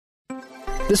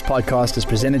This podcast is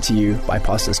presented to you by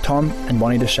Pastors Tom and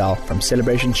Bonnie Deshelle from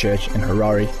Celebration Church in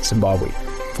Harare, Zimbabwe.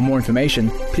 For more information,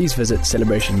 please visit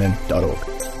celebrationmen.org.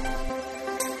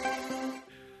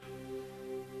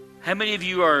 How many of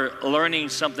you are learning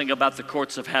something about the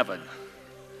courts of heaven?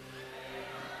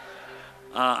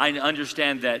 I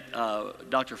understand that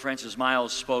Dr. Francis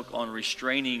Miles spoke on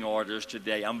restraining orders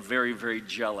today. I'm very, very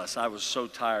jealous. I was so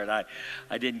tired.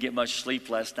 I didn't get much sleep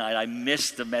last night. I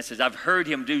missed the message. I've heard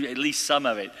him do at least some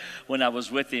of it when I was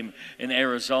with him in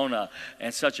Arizona,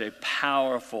 and such a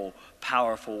powerful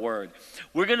word.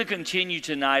 We're going to continue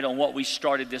tonight on what we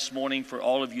started this morning for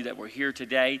all of you that were here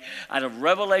today out of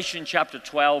Revelation chapter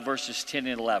 12, verses 10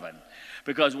 and 11.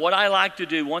 Because what I like to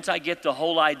do, once I get the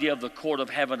whole idea of the court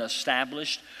of heaven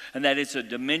established, and that it's a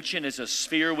dimension, it's a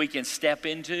sphere we can step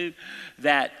into,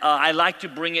 that I like to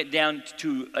bring it down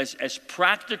to as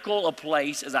practical a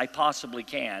place as I possibly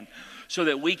can, so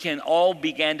that we can all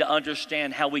begin to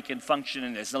understand how we can function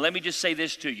in this. Now, let me just say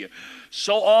this to you.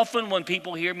 So often when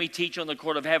people hear me teach on the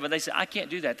court of heaven, they say, I can't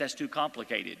do that. That's too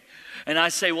complicated. And I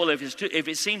say, well, if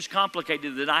it seems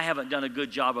complicated, then I haven't done a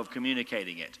good job of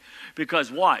communicating it.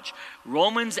 Because watch,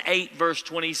 Romans 8, verse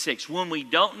 26, when we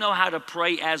don't know how to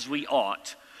pray as we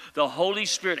ought, the Holy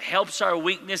Spirit helps our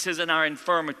weaknesses and our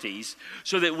infirmities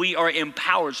so that we are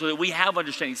empowered, so that we have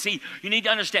understanding. See, you need to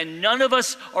understand, none of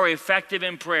us are effective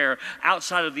in prayer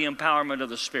outside of the empowerment of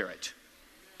the Spirit.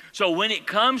 So when it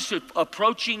comes to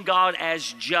approaching God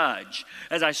as judge,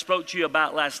 as I spoke to you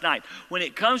about last night, when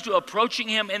it comes to approaching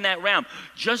him in that realm,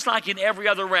 just like in every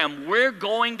other realm, we're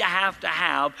going to have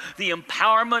the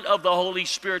empowerment of the Holy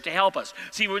Spirit to help us.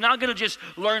 See, we're not going to just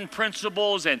learn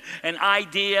principles and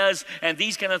ideas and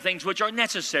these kind of things, which are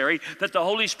necessary, that the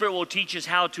Holy Spirit will teach us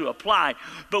how to apply,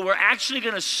 but we're actually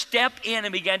going to step in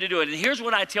and begin to do it. And here's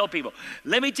what I tell people.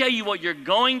 Let me tell you what you're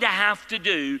going to have to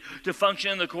do to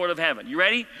function in the court of heaven. You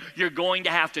ready? You're going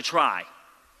to have to try.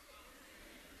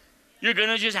 You're going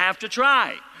to just have to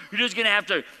try. You're just going to have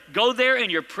to go there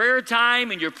in your prayer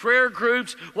time, in your prayer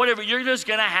groups, whatever. You're just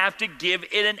going to have to give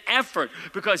it an effort.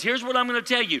 Because here's what I'm going to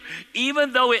tell you.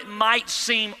 Even though it might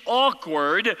seem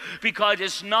awkward, because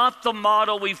it's not the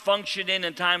model we functioned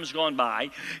in times gone by,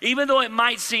 even though it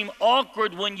might seem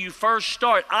awkward when you first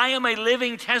start, I am a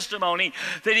living testimony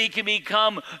that it can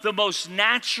become the most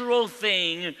natural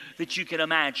thing that you can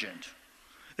imagine.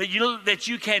 That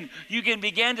you can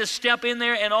begin to step in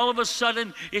there, and all of a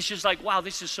sudden it's just like, wow,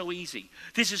 this is so easy.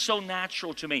 This is so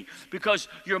natural to me, because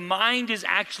your mind is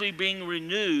actually being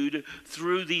renewed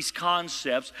through these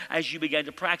concepts as you begin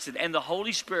to practice it, and the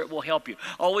Holy Spirit will help you.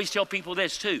 I always tell people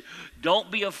this too: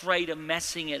 don't be afraid of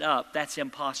messing it up. That's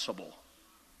impossible.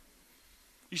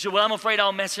 You say, well, I'm afraid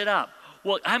I'll mess it up.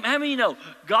 Well, how many know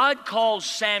God called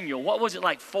Samuel, what was it,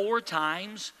 like 4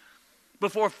 times?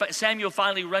 Before Samuel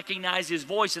finally recognized his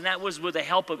voice, and that was with the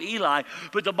help of Eli.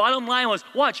 But the bottom line was,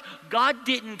 watch, God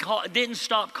didn't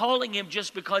stop calling him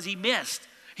just because he missed.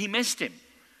 He missed him.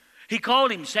 He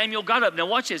called him. Samuel got up. Now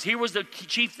watch this. Here was the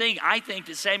chief thing I think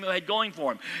that Samuel had going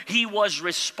for him. He was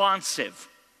responsive.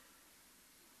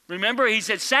 Remember, he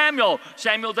said, Samuel.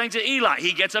 Samuel thinks of Eli.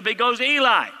 He gets up, he goes to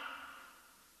Eli.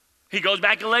 He goes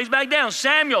back and lays back down.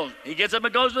 Samuel, he gets up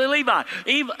and goes to Levi.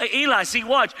 Eli, see,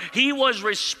 watch. He was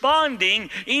responding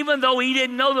even though he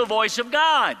didn't know the voice of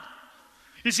God.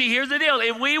 You see, here's the deal.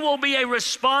 If we will be a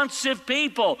responsive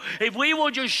people, if we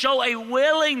will just show a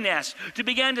willingness to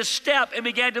begin to step and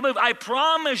begin to move, I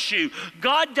promise you,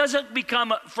 God doesn't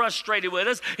become frustrated with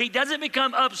us. He doesn't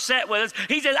become upset with us.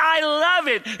 He says, I love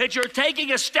it that you're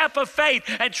taking a step of faith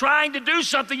and trying to do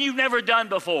something you've never done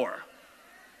before.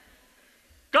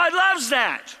 God loves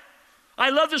that. I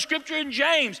love the scripture in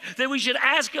James that we should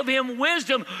ask of him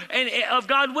wisdom, and of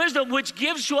God wisdom, which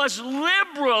gives to us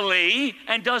liberally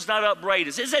and does not upbraid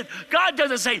us. It said, God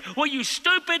doesn't say, well, you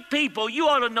stupid people, you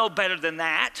ought to know better than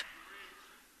that.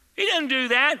 He didn't do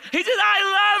that. He said,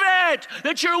 I love it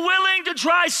that you're willing to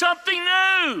try something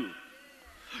new.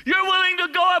 You're willing to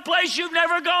go a place you've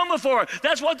never gone before.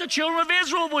 That's what the children of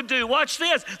Israel would do. Watch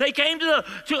this. They came to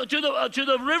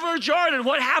the river Jordan.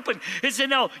 What happened? It said,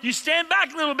 no, you stand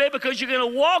back a little bit because you're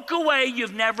going to walk away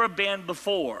you've never been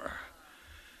before.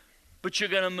 But you're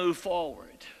going to move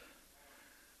forward.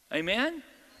 Amen?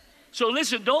 So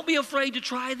listen, don't be afraid to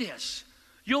try this.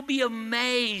 You'll be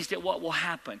amazed at what will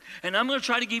happen. And I'm going to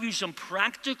try to give you some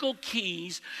practical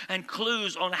keys and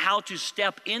clues on how to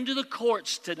step into the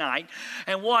courts tonight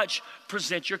and watch,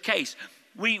 present your case.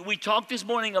 We talked this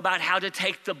morning about how to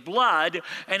take the blood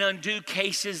and undo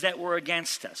cases that were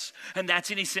against us. And that's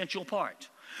an essential part.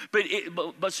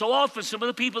 But so often, some of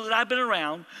the people that I've been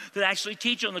around that actually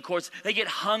teach on the courts, they get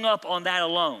hung up on that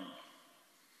alone.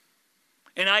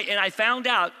 And I found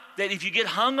out that if you get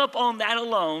hung up on that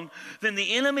alone, then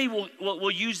the enemy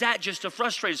will use that just to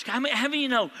frustrate us. How many of you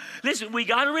know, listen, we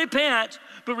got to repent,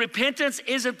 but repentance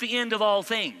isn't the end of all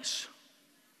things.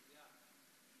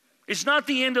 It's not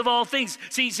the end of all things.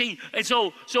 See, and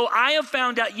so I have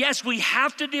found out, yes, we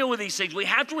have to deal with these things. We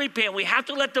have to repent. We have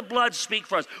to let the blood speak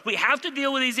for us. We have to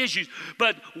deal with these issues.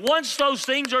 But once those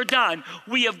things are done,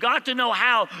 we have got to know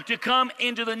how to come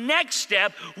into the next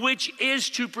step, which is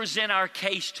to present our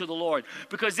case to the Lord.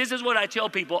 Because this is what I tell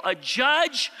people. A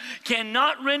judge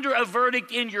cannot render a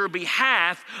verdict in your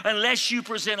behalf unless you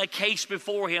present a case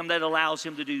before him that allows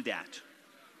him to do that.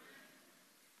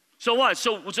 So what?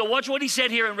 So watch what he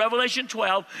said here in Revelation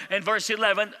 12 and verse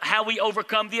 11, how we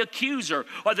overcome the accuser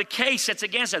or the case that's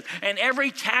against us and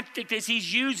every tactic that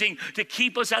he's using to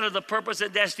keep us out of the purpose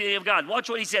and destiny of God.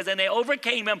 Watch what he says. And they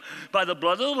overcame him by the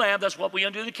blood of the Lamb. That's what we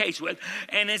undo the case with.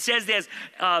 And it says this,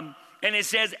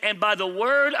 and by the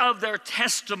word of their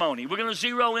testimony. We're going to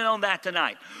zero in on that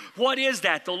tonight. What is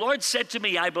that? The Lord said to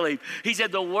me, I believe, he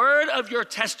said, the word of your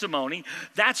testimony,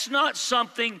 that's not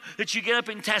something that you get up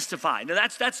and testify. Now,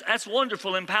 that's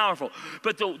wonderful and powerful.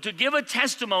 But to give a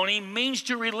testimony means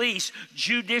to release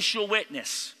judicial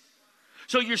witness.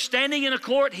 So you're standing in a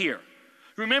court here.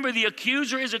 Remember, the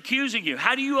accuser is accusing you.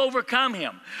 How do you overcome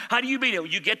him? How do you beat him?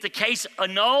 You get the case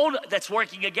annulled that's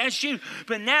working against you,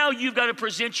 but now you've got to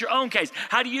present your own case.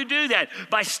 How do you do that?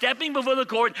 By stepping before the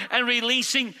court and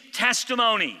releasing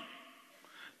testimony.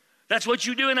 That's what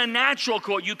you do in a natural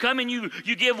court. You come and you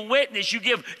give witness, you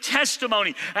give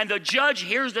testimony, and the judge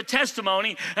hears the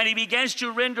testimony, and he begins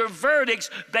to render verdicts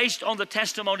based on the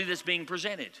testimony that's being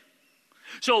presented.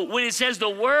 So when it says the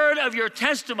word of your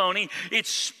testimony, it's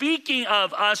speaking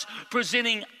of us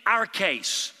presenting our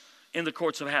case in the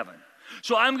courts of heaven.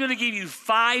 So I'm going to give you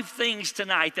 5 things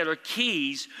tonight that are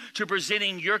keys to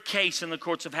presenting your case in the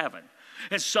courts of heaven.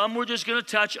 And some we're just going to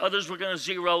touch, others we're going to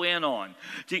zero in on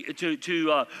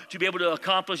to be able to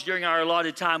accomplish during our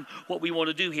allotted time what we want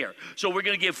to do here. So we're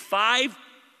going to give 5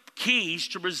 keys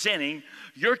to presenting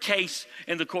your case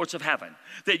in the courts of heaven.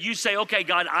 That you say, okay,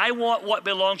 God, I want what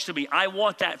belongs to me. I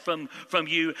want that from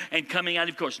you and coming out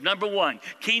of course. Number 1,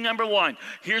 key number 1,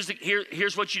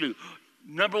 here's what you do.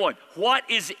 Number 1, what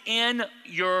is in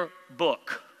your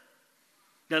book?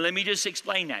 Now let me just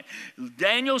explain that.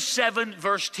 Daniel 7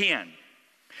 verse 10.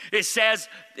 It says,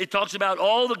 it talks about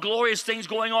all the glorious things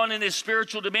going on in this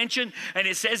spiritual dimension. And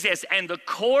it says this, and the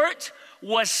court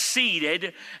was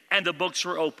seated and the books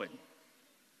were open.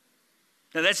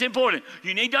 Now that's important.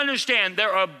 You need to understand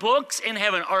there are books in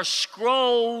heaven, are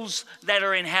scrolls that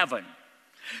are in heaven.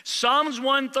 Psalms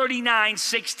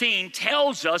 139:16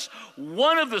 tells us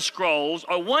one of the scrolls,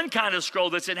 or one kind of scroll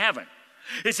that's in heaven.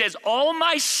 It says, all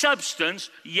my substance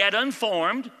yet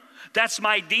unformed. That's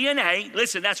my DNA.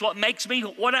 Listen, that's what makes me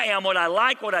what I am, what I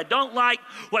like, what I don't like,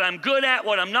 what I'm good at,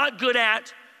 what I'm not good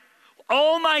at.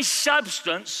 All my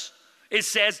substance, it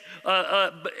says,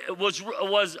 that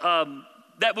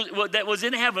was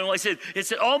in heaven. It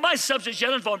said, all my substance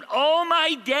yet unformed, all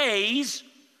my days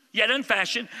yet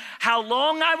unfashioned, how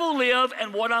long I will live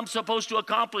and what I'm supposed to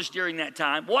accomplish during that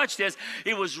time. Watch this.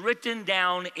 It was written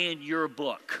down in your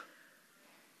book.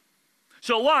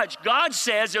 So watch, God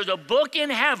says there's a book in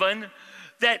heaven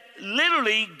that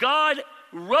literally God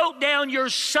wrote down your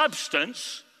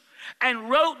substance and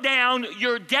wrote down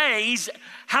your days,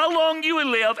 how long you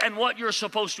will live, and what you're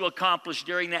supposed to accomplish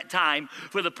during that time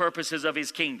for the purposes of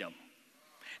his kingdom.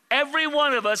 Every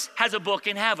one of us has a book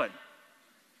in heaven.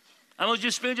 I'm going to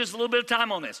just spend just a little bit of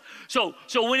time on this. So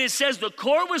when it says the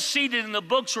court was seated and the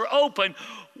books were open,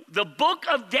 the book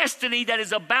of destiny that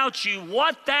is about you,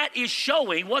 what that is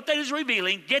showing, what that is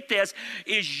revealing, get this,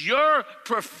 is your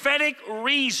prophetic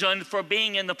reason for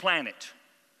being in the planet.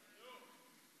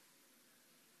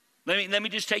 Let me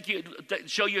just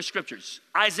show you scriptures.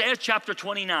 Isaiah chapter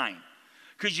 29,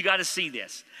 because you got to see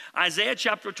this. Isaiah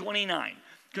chapter 29,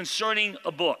 concerning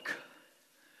a book.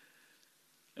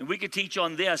 And we could teach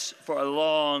on this for a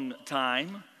long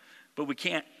time, but we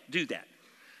can't do that.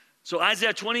 So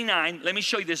Isaiah 29, let me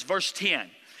show you this, verse 10.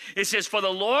 It says, for the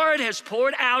Lord has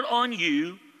poured out on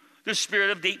you the spirit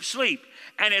of deep sleep,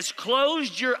 and has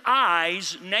closed your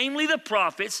eyes, namely the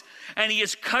prophets, and he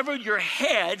has covered your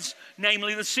heads,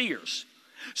 namely the seers.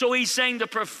 So he's saying the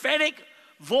prophetic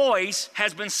voice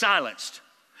has been silenced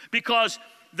because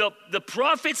the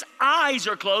prophet's eyes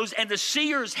are closed and the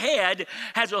seer's head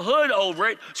has a hood over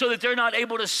it so that they're not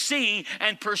able to see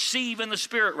and perceive in the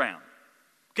spirit realm.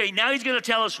 Okay, now he's going to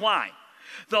tell us why.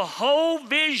 The whole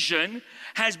vision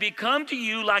has become to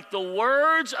you like the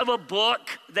words of a book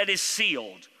that is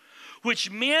sealed,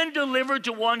 which men delivered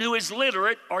to one who is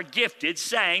literate or gifted,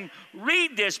 saying,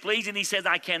 read this, please. And he says,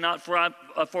 I cannot,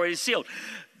 for it is sealed.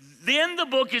 Then the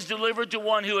book is delivered to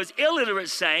one who is illiterate,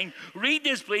 saying, read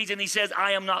this, please. And he says,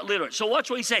 I am not literate. So watch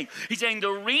what he's saying. He's saying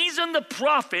the reason the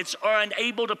prophets are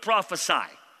unable to prophesy,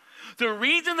 the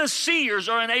reason the seers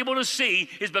are unable to see,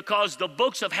 is because the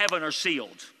books of heaven are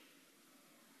sealed.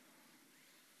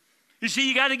 You see,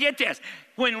 you got to get this.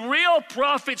 When real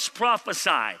prophets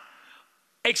prophesy,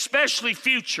 especially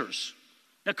futures.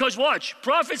 Now, because watch,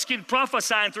 prophets can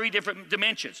prophesy in 3 different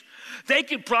dimensions. They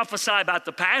can prophesy about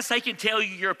the past. They can tell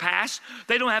you your past.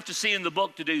 They don't have to see in the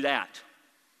book to do that.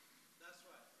 That's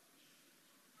right.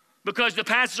 Because the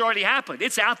past has already happened.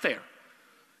 It's out there.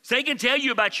 So they can tell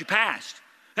you about your past.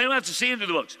 They don't have to see into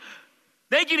the books.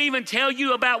 They can even tell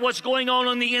you about what's going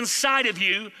on the inside of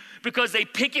you, because they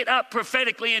pick it up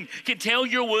prophetically and can tell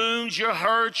your wounds, your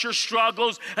hurts, your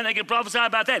struggles, and they can prophesy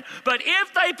about that. But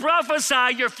if they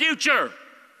prophesy your future,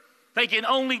 they can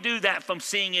only do that from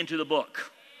seeing into the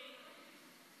book.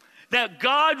 Now,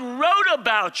 God wrote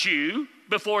about you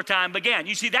before time began.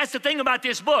 You see, that's the thing about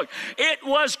this book. It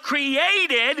was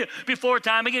created before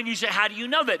time began. You say, how do you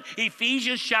know that?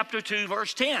 Ephesians chapter 2,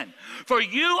 verse 10. For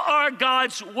you are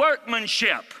God's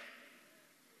workmanship.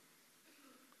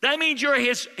 That means you're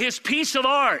his piece of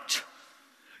art.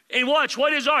 And watch,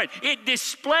 what is art? It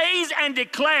displays and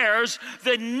declares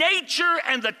the nature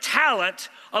and the talent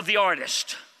of the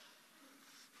artist.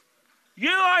 You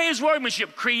are his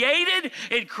workmanship, created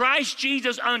in Christ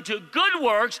Jesus unto good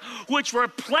works, which were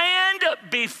planned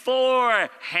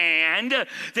beforehand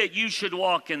that you should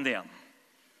walk in them.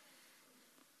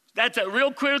 That's a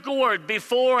real critical word,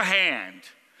 beforehand.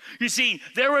 You see,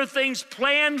 there were things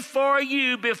planned for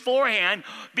you beforehand,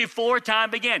 before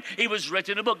time began. It was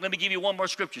written in a book. Let me give you one more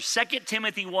scripture. 2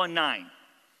 Timothy 1:9.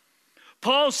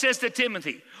 Paul says to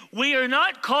Timothy, we are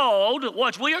not called,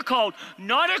 watch, we are called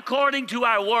not according to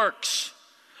our works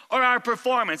or our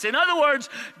performance. In other words,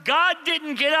 God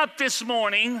didn't get up this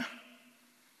morning,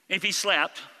 if he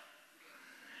slept,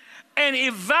 and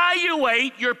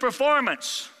evaluate your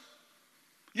performance.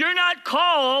 You're not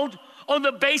called on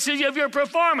the basis of your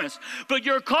performance, but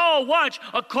you're called, watch,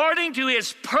 according to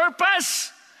his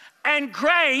purpose and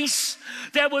grace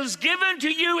that was given to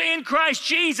you in Christ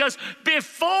Jesus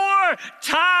before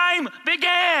time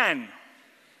began.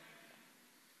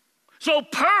 So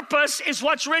purpose is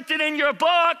what's written in your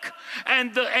book,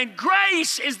 and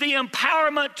grace is the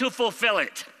empowerment to fulfill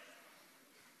it.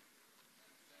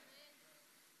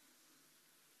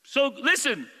 So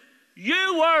listen,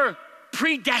 you were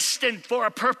predestined for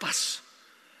a purpose.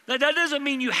 Now, that doesn't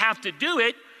mean you have to do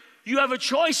it. You have a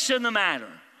choice in the matter.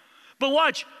 But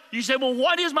watch, you say, well,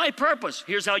 what is my purpose?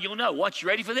 Here's how you'll know. Watch, you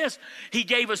ready for this? He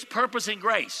gave us purpose and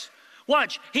grace.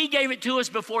 Watch, he gave it to us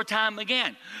before time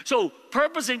began. So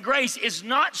purpose and grace is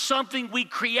not something we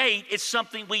create, it's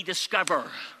something we discover.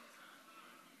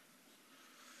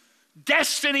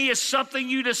 Destiny is something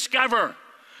you discover.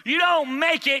 You don't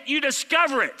make it, you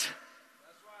discover it.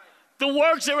 The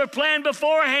works that were planned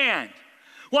beforehand.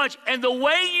 Watch, and the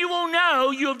way you will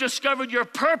know you have discovered your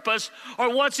purpose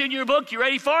or what's in your book, you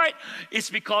ready for it? It's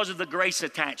because of the grace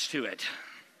attached to it.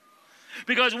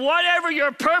 Because whatever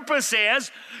your purpose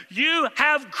is, you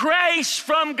have grace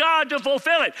from God to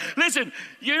fulfill it. Listen,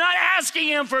 you're not asking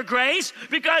him for grace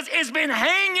because it's been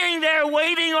hanging there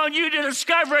waiting on you to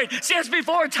discover it since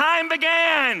before time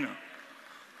began.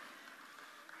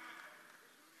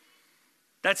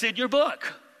 That's in your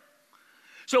book.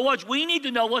 So watch, we need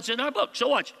to know what's in our book. So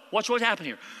watch what's happened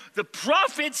here. The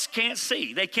prophets can't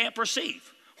see, they can't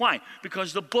perceive. Why?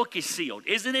 Because the book is sealed.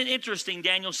 Isn't it interesting,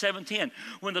 Daniel 7:10,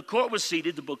 when the court was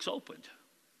seated, the book's opened.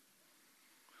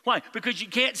 Why? Because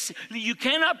you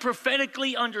cannot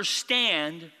prophetically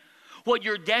understand what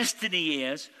your destiny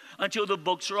is until the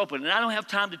books are open. And I don't have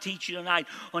time to teach you tonight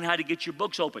on how to get your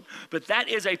books open, but that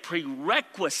is a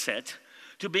prerequisite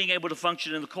to being able to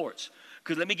function in the courts.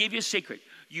 Because let me give you a secret.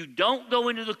 You don't go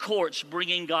into the courts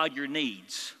bringing God your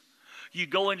needs. You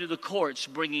go into the courts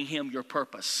bringing him your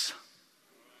purpose.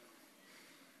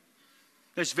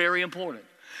 That's very important.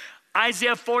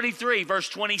 Isaiah 43, verse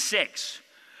 26.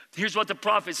 Here's what the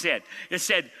prophet said. It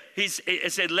said,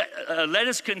 let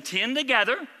us contend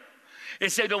together.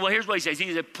 It said, well, here's what he says.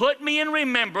 He said, put me in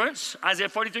remembrance. Isaiah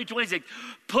 43, 26.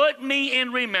 Put me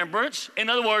in remembrance. In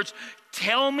other words,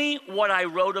 tell me what I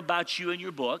wrote about you in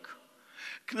your book.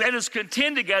 Let us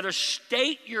contend together,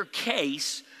 state your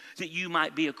case that you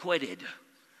might be acquitted.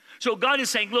 So God is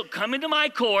saying, look, come into my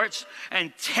courts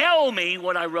and tell me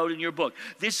what I wrote in your book.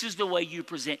 This is the way you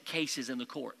present cases in the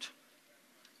court.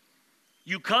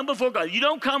 You come before God. You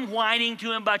don't come whining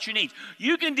to him about your needs.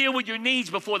 You can deal with your needs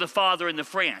before the Father and the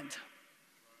friend.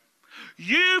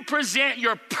 You present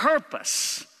your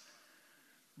purpose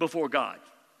before God.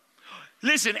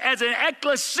 Listen, as an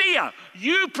ecclesia,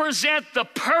 you present the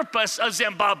purpose of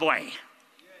Zimbabwe.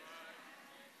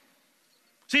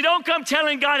 See, don't come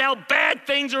telling God how bad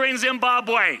things are in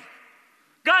Zimbabwe.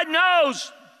 God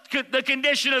knows the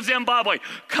condition of Zimbabwe.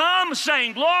 Come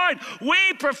saying, Lord, we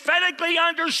prophetically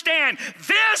understand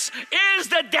this is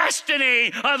the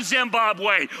destiny of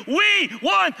Zimbabwe. We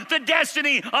want the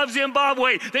destiny of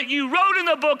Zimbabwe that you wrote in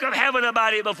the book of heaven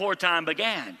about it before time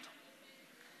began.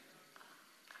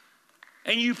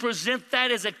 And you present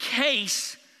that as a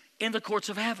case in the courts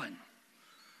of heaven.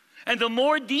 And the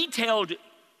more details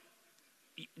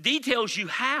you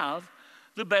have,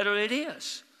 the better it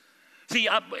is. See,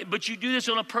 but you do this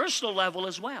on a personal level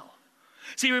as well.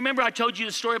 See, remember I told you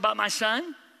the story about my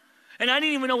son? And I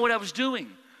didn't even know what I was doing.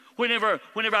 Whenever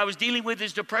I was dealing with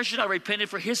his depression, I repented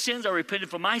for his sins. I repented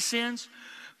for my sins.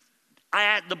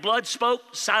 The blood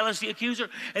spoke, silenced the accuser.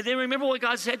 And then remember what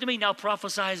God said to me, now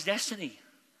prophesy his destiny.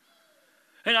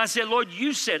 And I said, Lord,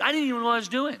 you said. I didn't even know what I was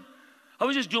doing. I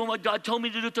was just doing what God told me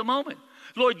to do at the moment.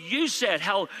 Lord, you said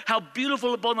how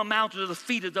beautiful upon the mountain are the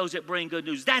feet of those that bring good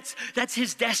news. That's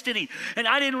his destiny. And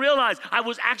I didn't realize I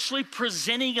was actually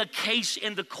presenting a case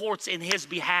in the courts in his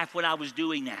behalf when I was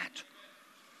doing that.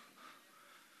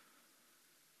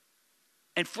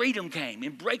 And freedom came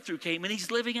and breakthrough came and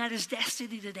he's living out his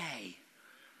destiny today.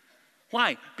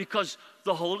 Why? Because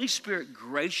the Holy Spirit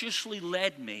graciously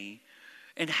led me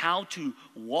in how to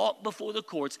walk before the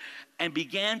courts and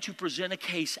began to present a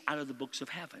case out of the books of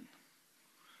heaven.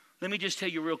 Let me just tell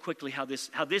you real quickly how this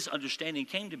understanding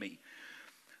came to me.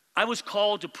 I was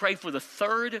called to pray for the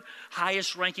third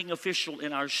highest ranking official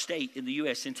in our state in the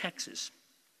U.S., in Texas.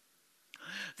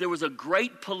 There was a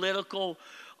great political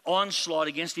onslaught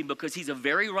against him because he's a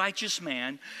very righteous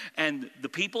man, and the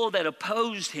people that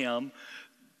opposed him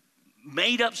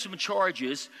made up some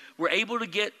charges, were able to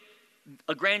get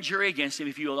a grand jury against him,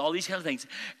 if you will, all these kind of things.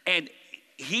 And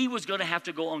he was going to have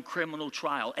to go on criminal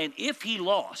trial. And if he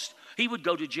lost, he would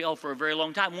go to jail for a very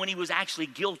long time when he was actually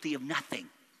guilty of nothing.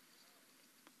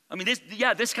 I mean,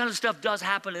 this kind of stuff does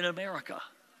happen in America.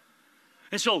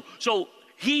 And so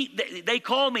they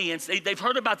call me and they've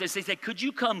heard about this. They said, could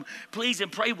you come please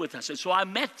and pray with us? And so I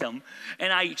met them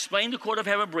and I explained the court of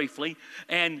heaven briefly.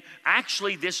 And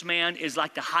actually this man is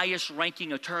like the highest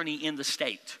ranking attorney in the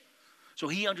state. So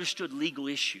he understood legal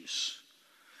issues.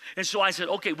 And so I said,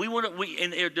 okay,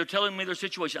 and they're telling me their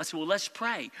situation. I said, well, let's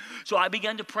pray. So I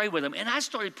began to pray with them. And I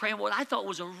started praying what I thought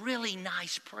was a really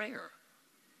nice prayer.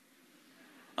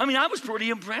 I mean, I was pretty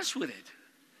impressed with it.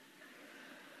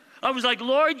 I was like,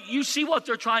 Lord, you see what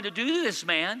they're trying to do to this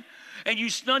man. And you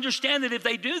understand that if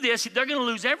they do this, they're going to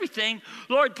lose everything.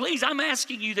 Lord, please, I'm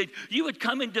asking you that you would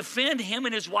come and defend him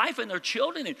and his wife and their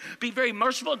children and be very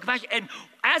merciful and compassionate. And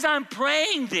as I'm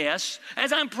praying this,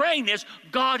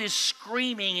 God is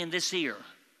screaming in this ear.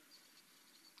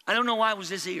 I don't know why it was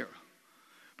this ear.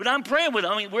 But I'm praying with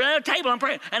him. I mean, we're at a table, I'm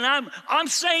praying. And I'm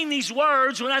saying these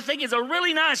words when I think it's a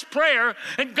really nice prayer.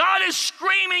 And God is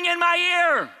screaming in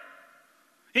my ear.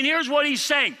 And here's what he's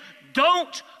saying.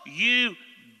 Don't you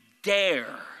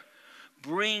dare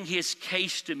bring his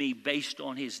case to me based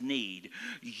on his need.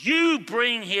 You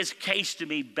bring his case to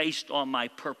me based on my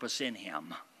purpose in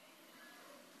him.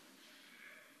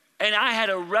 And I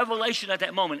had a revelation at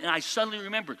that moment, and I suddenly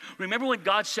remembered. Remember when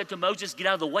God said to Moses, get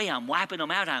out of the way, I'm wiping them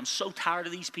out. I'm so tired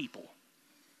of these people.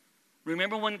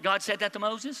 Remember when God said that to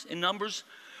Moses in Numbers?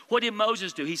 What did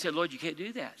Moses do? He said, Lord, you can't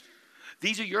do that.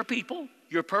 These are your people.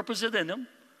 Your purpose is in them.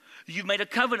 You've made a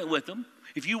covenant with them.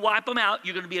 If you wipe them out,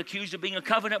 you're going to be accused of being a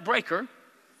covenant breaker.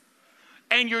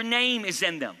 And your name is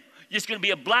in them. It's going to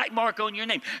be a black mark on your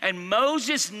name. And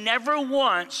Moses never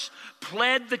once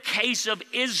pled the case of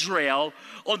Israel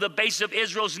on the basis of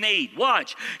Israel's need.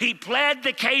 Watch. He pled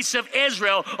the case of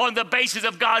Israel on the basis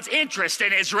of God's interest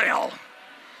in Israel.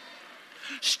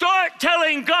 Start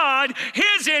telling God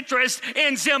his interest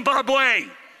in Zimbabwe.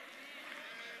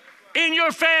 In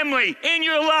your family, in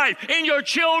your life, in your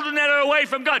children that are away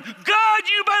from God. God,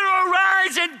 you better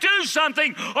arise and do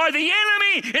something, or the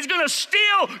enemy is going to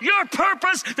steal your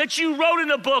purpose that you wrote in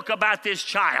the book about this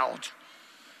child.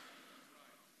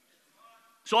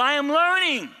 So I am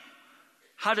learning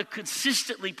how to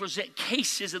consistently present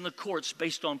cases in the courts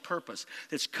based on purpose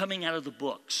that's coming out of the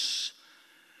books.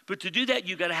 But to do that,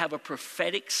 you've got to have a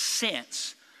prophetic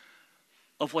sense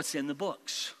of what's in the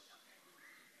books.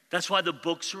 That's why the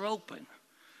books are open.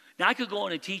 Now, I could go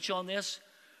on and teach on this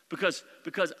because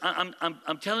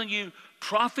I'm telling you,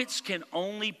 prophets can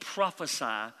only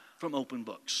prophesy from open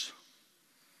books.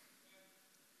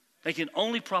 They can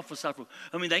only prophesy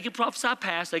they can prophesy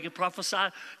past, they can prophesy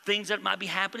things that might be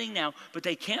happening now, but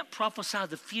they can't prophesy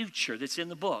the future that's in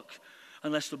the book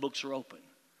unless the books are open.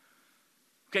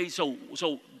 Okay, so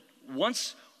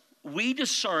once we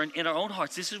discern in our own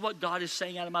hearts, this is what God is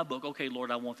saying out of my book. Okay,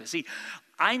 Lord, I want this. See,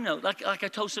 I know, like I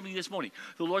told some of you this morning,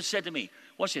 the Lord said to me,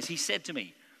 watch this, he said to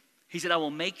me, he said, I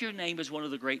will make your name as one of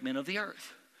the great men of the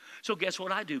earth. So guess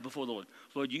what I do before the Lord?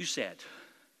 Lord, you said.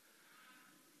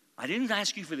 I didn't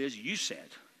ask you for this, you said.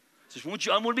 I want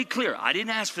to be clear, I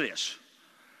didn't ask for this.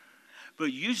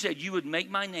 But you said you would make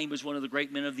my name as one of the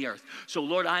great men of the earth. So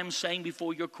Lord, I'm saying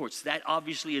before your courts, that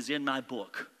obviously is in my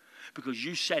book because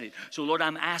you said it. So Lord,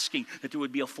 I'm asking that there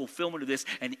would be a fulfillment of this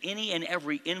and any and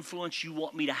every influence you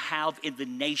want me to have in the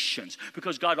nations.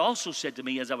 Because God also said to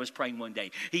me as I was praying one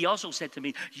day, he also said to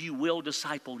me, you will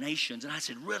disciple nations. And I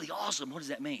said, really awesome, what does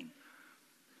that mean?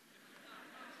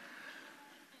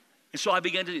 And so I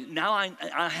began to, now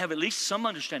I have at least some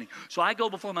understanding. So I go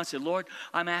before him, I said, Lord,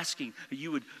 I'm asking that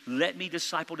you would let me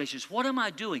disciple nations. What am I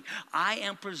doing? I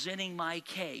am presenting my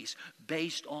case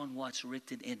based on what's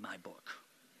written in my book.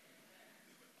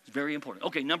 It's very important.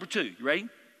 Okay, number two, you ready?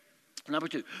 Number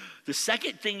two, the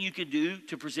second thing you can do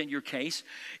to present your case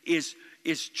is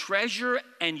treasure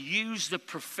and use the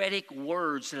prophetic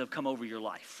words that have come over your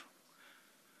life.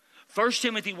 1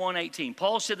 Timothy 1:18,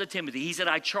 Paul said to Timothy, he said,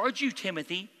 I charge you,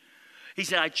 Timothy, he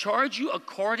said, I charge you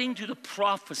according to the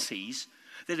prophecies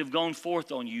that have gone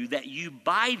forth on you, that you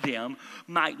by them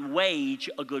might wage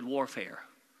a good warfare.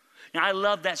 Now, I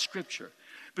love that scripture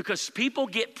because people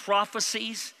get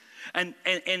prophecies and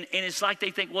it's like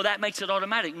they think, well, that makes it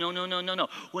automatic. No.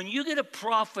 When you get a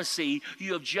prophecy,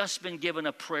 you have just been given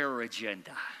a prayer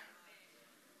agenda.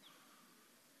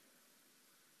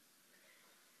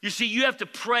 You see, you have to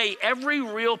pray every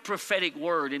real prophetic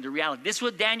word into reality. This is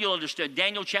what Daniel understood.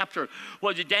 Daniel chapter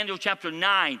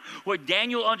 9, where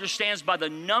Daniel understands by the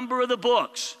number of the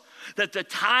books that the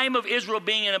time of Israel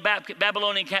being in a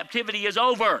Babylonian captivity is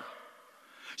over.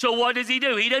 So what does he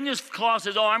do? He doesn't just cross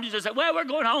his arms and just say, well, we're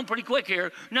going home pretty quick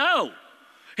here. No.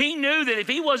 He knew that if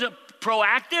he wasn't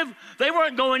proactive, they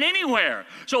weren't going anywhere.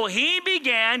 So he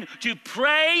began to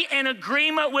pray in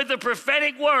agreement with the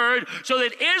prophetic word so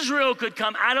that Israel could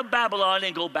come out of Babylon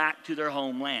and go back to their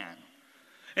homeland.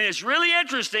 And it's really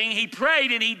interesting. He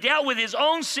prayed and he dealt with his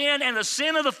own sin and the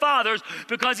sin of the fathers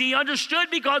because he understood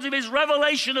because of his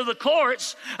revelation of the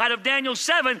courts out of Daniel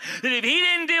 7 that if he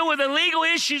didn't deal with the legal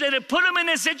issues that had put him in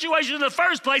this situation in the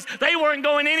first place, they weren't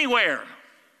going anywhere.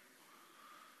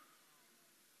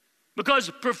 Because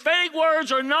prophetic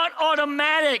words are not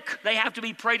automatic. They have to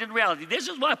be prayed in reality. This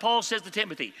is why Paul says to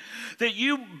Timothy, that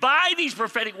you by these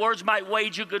prophetic words might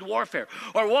wage a good warfare.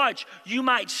 Or watch, you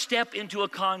might step into a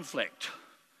conflict.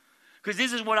 Because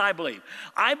this is what I believe.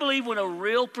 I believe when a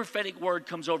real prophetic word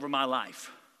comes over my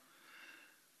life,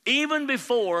 even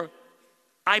before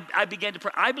I began to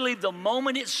pray, I believe the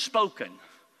moment it's spoken,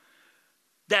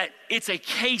 that it's a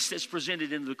case that's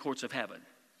presented into the courts of heaven.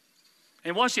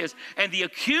 And watch this. And the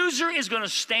accuser is going to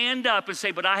stand up and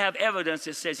say, but I have evidence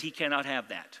that says he cannot have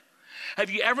that. Have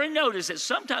you ever noticed that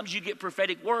sometimes you get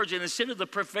prophetic words and instead of the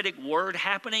prophetic word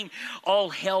happening, all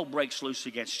hell breaks loose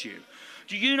against you?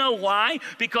 Do you know why?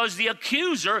 Because the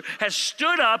accuser has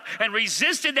stood up and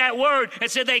resisted that word and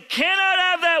said they cannot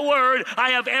have that word.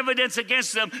 I have evidence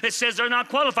against them that says they're not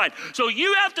qualified. So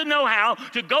you have to know how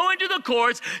to go into the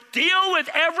courts, deal with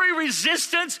every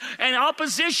resistance and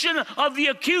opposition of the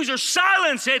accuser,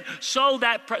 silence it so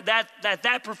that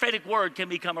prophetic word can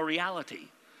become a reality.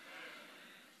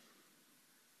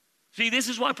 See, this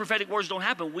is why prophetic words don't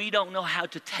happen. We don't know how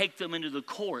to take them into the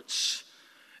courts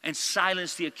and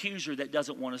silence the accuser that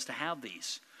doesn't want us to have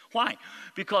these. Why?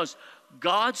 Because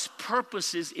God's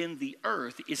purposes in the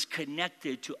earth is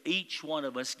connected to each one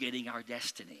of us getting our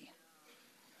destiny.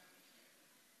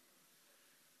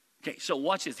 Okay, so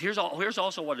watch this. Here's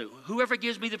also what I do. Whoever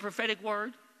gives me the prophetic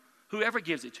word, whoever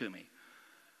gives it to me,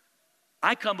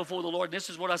 I come before the Lord, and this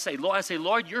is what I say.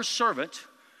 Lord, your servant,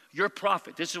 your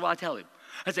prophet, this is what I tell him.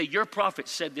 I say, your prophet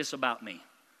said this about me.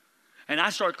 And I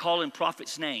start calling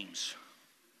prophets' names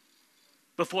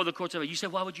before the courts of heaven. You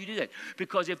said, why would you do that?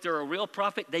 Because if they're a real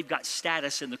prophet, they've got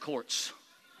status in the courts.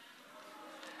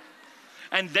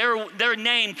 And their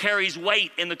name carries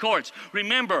weight in the courts.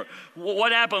 Remember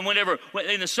what happened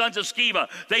in the sons of Sceva.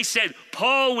 They said,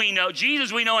 Paul we know,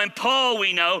 Jesus we know, and Paul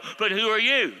we know, but who are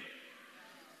you?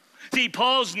 See,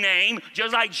 Paul's name,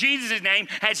 just like Jesus' name,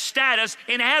 had status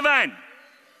in heaven.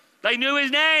 They knew his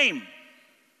name.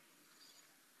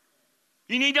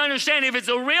 You need to understand, if it's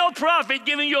a real prophet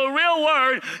giving you a real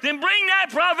word, then bring that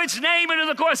prophet's name into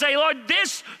the court. Say, Lord,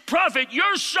 this prophet,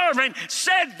 your servant,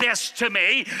 said this to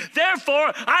me.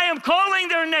 Therefore, I am calling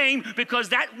their name, because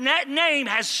that name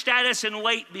has status and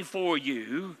weight before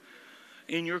you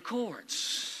in your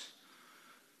courts.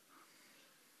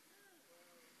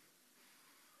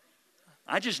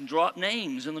 I just drop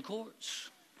names in the courts.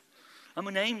 I'm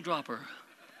a name dropper.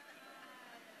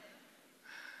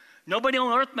 Nobody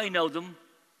on earth may know them.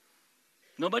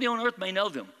 Nobody on earth may know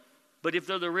them. But if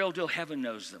they're the real deal, heaven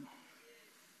knows them.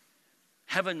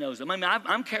 Heaven knows them. I mean,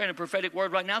 I'm carrying a prophetic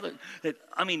word right now that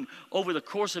over the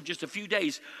course of just a few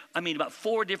days, about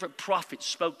 4 different prophets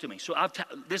spoke to me. So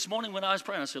this morning when I was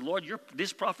praying, I said, Lord,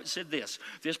 this prophet said this.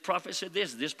 This prophet said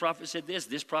this. This prophet said this.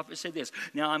 This prophet said this.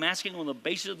 Now I'm asking on the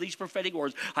basis of these prophetic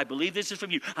words, I believe this is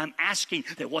from you. I'm asking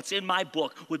that what's in my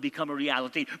book would become a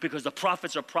reality, because the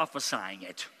prophets are prophesying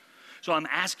it. So I'm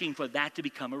asking for that to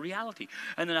become a reality.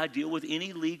 And then I deal with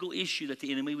any legal issue that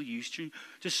the enemy would use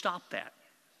to stop that.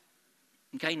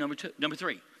 Okay, number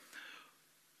 3.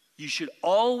 You should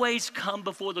always come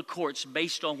before the courts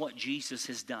based on what Jesus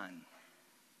has done.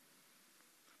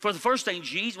 For the first thing,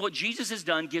 what Jesus has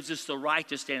done gives us the right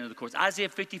to stand in the courts. Isaiah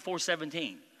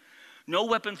 54:17. No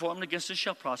weapon formed against us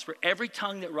shall prosper. Every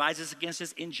tongue that rises against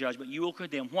us in judgment, you will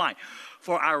condemn. Why?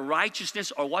 For our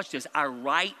righteousness, or watch this, our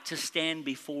right to stand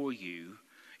before you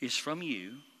is from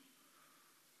you.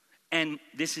 And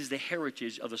this is the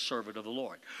heritage of the servant of the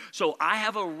Lord. So I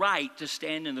have a right to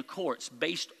stand in the courts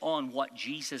based on what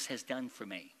Jesus has done for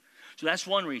me. So that's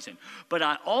one reason. But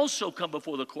I also come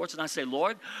before the courts and I say,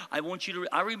 Lord, I want you to,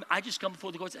 I just come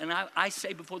before the courts and I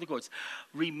say before the courts,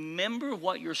 remember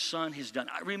what your son has done.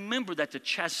 I remember that the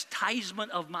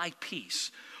chastisement of my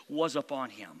peace was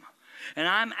upon him. And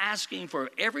I'm asking for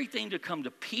everything to come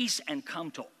to peace and come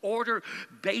to order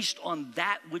based on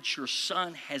that which your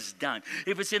son has done.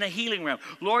 If it's in a healing realm,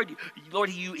 Lord,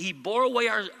 he bore away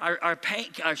our pain,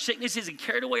 our sicknesses, and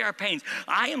carried away our pains.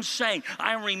 I am saying,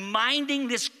 I am reminding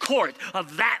this court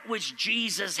of that which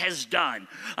Jesus has done.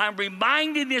 I'm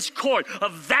reminding this court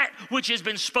of that which has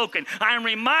been spoken. I am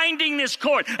reminding this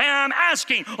court, and I'm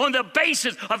asking on the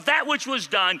basis of that which was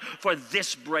done for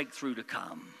this breakthrough to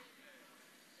come.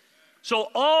 So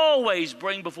always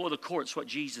bring before the courts what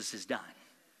Jesus has done.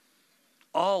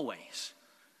 Always.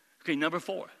 Okay, number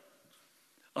 4.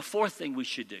 A 4th thing we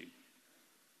should do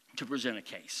to present a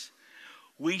case.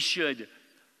 We should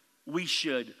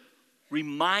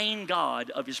remind God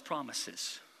of his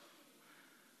promises.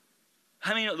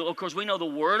 Of course, we know the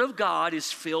Word of God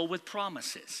is filled with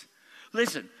promises.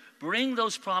 Listen, bring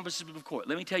those promises before court.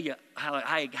 Let me tell you how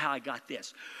I got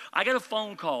this. I got a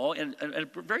phone call, and a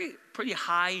pretty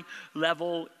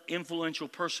high-level, influential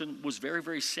person was very,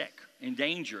 very sick, in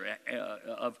danger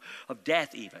of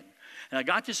death even. And I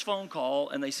got this phone call,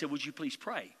 and they said, would you please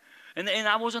pray? And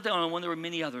I wasn't the only one. There were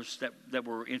many others that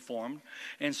were informed.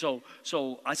 And so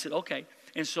I said, okay.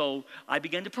 And so I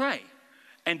began to pray.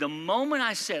 And the moment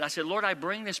I said, Lord, I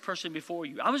bring this person before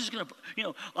you. I was just going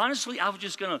to, honestly, I was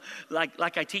just going to,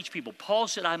 like I teach people. Paul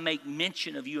said, I make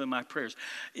mention of you in my prayers.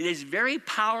 It is very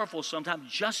powerful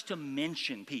sometimes just to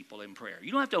mention people in prayer.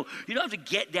 You don't have to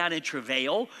get down and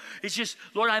travail. It's just,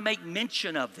 Lord, I make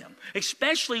mention of them.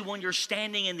 Especially when you're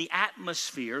standing in the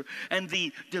atmosphere and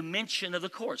the dimension of the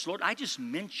courts. Lord, I just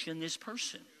mention this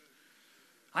person.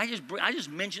 I just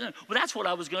mentioned it. Well, that's what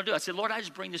I was going to do. I said, Lord, I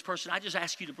just bring this person. I just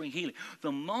ask you to bring healing.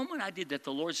 The moment I did that,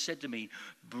 the Lord said to me,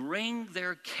 bring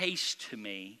their case to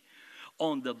me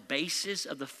on the basis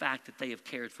of the fact that they have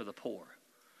cared for the poor.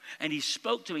 And he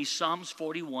spoke to me Psalms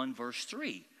 41, verse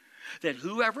 3. That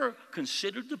whoever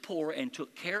considered the poor and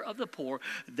took care of the poor,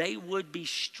 they would be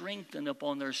strengthened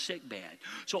upon their sick bed.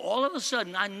 So all of a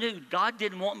sudden, I knew God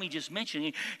didn't want me just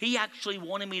mentioning. He actually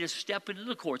wanted me to step into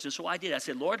the courts. And so I did. I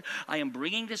said, Lord, I am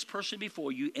bringing this person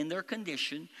before you in their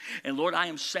condition. And Lord, I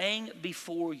am saying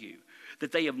before you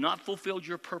that they have not fulfilled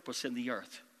your purpose in the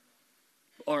earth.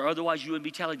 Or otherwise you wouldn't be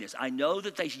telling this. I know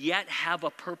that they yet have a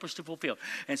purpose to fulfill.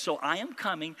 And so I am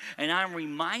coming and I'm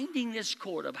reminding this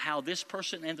court of how this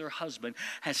person and their husband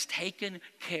has taken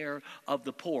care of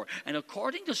the poor. And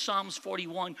according to Psalms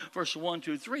 41, verse 1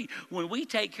 through 3, when we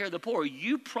take care of the poor,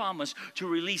 you promise to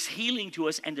release healing to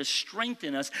us and to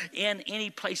strengthen us in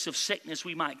any place of sickness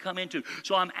we might come into.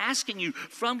 So I'm asking you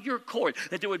from your court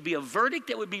that there would be a verdict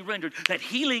that would be rendered, that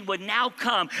healing would now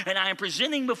come. And I am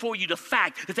presenting before you the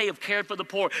fact that they have cared for the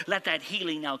poor. Let that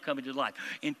healing now come into life.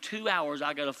 In 2 hours,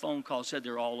 I got a phone call, said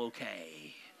they're all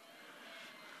okay.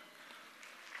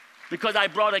 Because I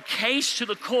brought a case to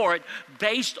the court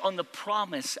based on the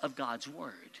promise of God's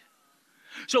word.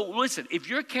 So listen, if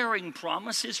you're carrying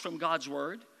promises from God's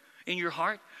word, in your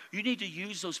heart, you need to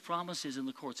use those promises in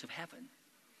the courts of heaven.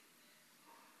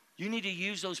 You need to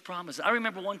use those promises. I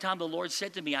remember one time the Lord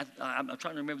said to me, I'm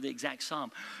trying to remember the exact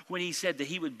psalm, when he said that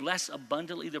he would bless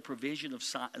abundantly the provision of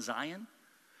Zion.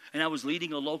 And I was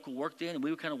leading a local work then, and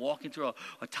we were kind of walking through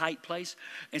a tight place.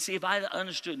 And see, if I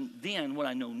understood then what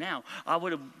I know now, I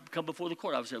would have come before the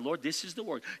court. I would say, Lord, this is the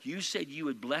word. You said you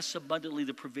would bless abundantly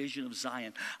the provision of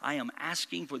Zion. I am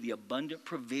asking for the abundant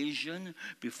provision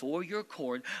before your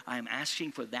court. I am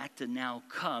asking for that to now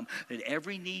come, that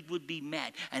every need would be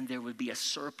met and there would be a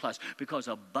surplus. Because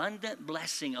abundant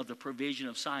blessing of the provision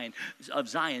of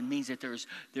Zion means that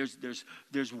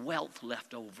there's wealth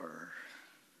left over.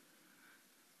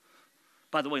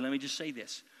 By the way, let me just say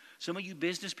this. Some of you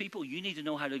business people, you need to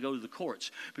know how to go to the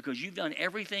courts because you've done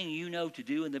everything you know to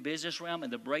do in the business realm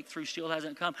and the breakthrough still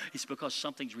hasn't come. It's because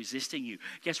something's resisting you.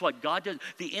 Guess what?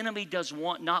 The enemy does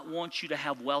not want you to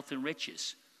have wealth and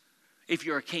riches if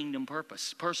you're a kingdom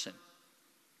person.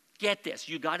 Get this.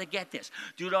 You got to get this.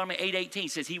 Deuteronomy 8:18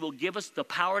 says he will give us the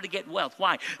power to get wealth.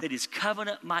 Why? That his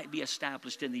covenant might be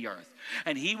established in the earth.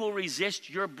 And he will resist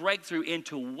your breakthrough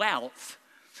into wealth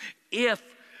if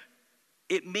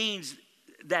it means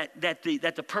that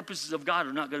the purposes of God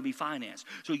are not going to be financed.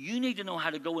 So you need to know how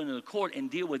to go into the court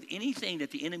and deal with anything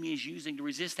that the enemy is using to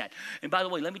resist that. And by the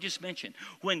way, let me just mention,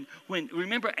 when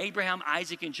remember Abraham,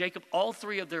 Isaac, and Jacob, all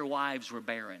three of their wives were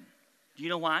barren. Do you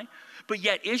know why? But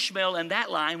yet Ishmael and that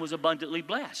line was abundantly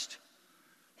blessed.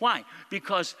 Why?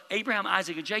 Because Abraham,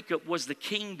 Isaac, and Jacob was the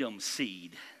kingdom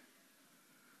seed.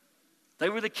 They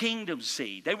were the kingdom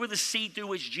seed. They were the seed through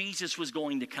which Jesus was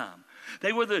going to come.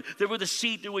 They were the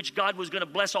seed through which God was going to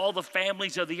bless all the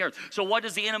families of the earth. So what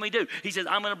does the enemy do? He says,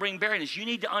 I'm going to bring barrenness. You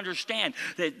need to understand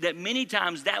that many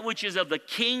times that which is of the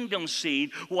kingdom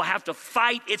seed will have to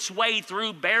fight its way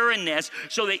through barrenness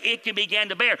so that it can begin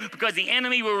to bear. Because the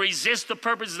enemy will resist the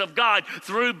purposes of God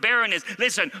through barrenness.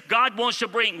 Listen, God wants to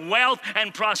bring wealth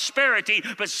and prosperity,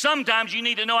 but sometimes you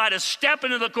need to know how to step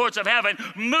into the courts of heaven,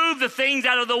 move the things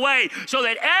out of the way so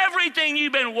that everything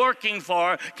you've been working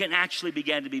for can actually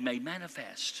begin to be made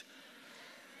manifest.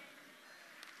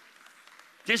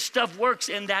 This stuff works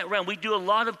in that realm. We do a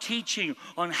lot of teaching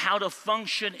on how to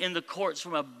function in the courts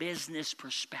from a business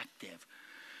perspective.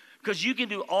 Because you can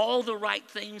do all the right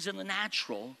things in the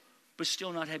natural, but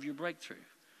still not have your breakthrough.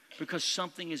 Because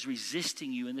something is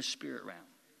resisting you in the spirit realm.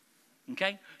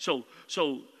 Okay? So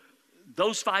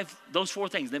those four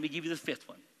things. Let me give you the fifth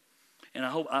one. And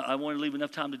I want to leave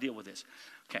enough time to deal with this.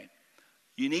 Okay.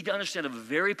 You need to understand a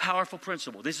very powerful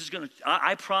principle. This is going to,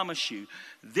 I promise you,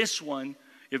 this one,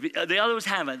 if the others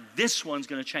haven't, this one's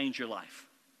going to change your life.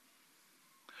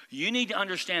 You need to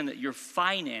understand that your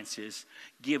finances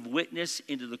give witness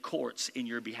into the courts in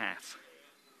your behalf.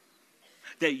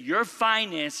 That your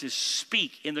finances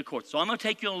speak in the courts. So I'm going to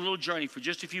take you on a little journey for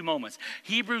just a few moments.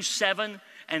 Hebrews 7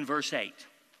 and verse 8.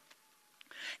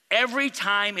 Every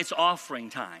time it's offering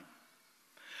time,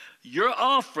 your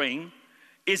offering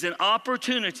is an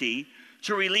opportunity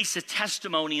to release a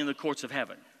testimony in the courts of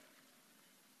heaven.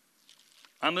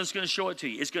 I'm just going to show it to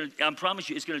you. I promise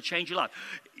you, it's going to change your life.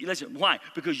 Listen, why?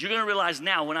 Because you're going to realize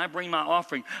now when I bring my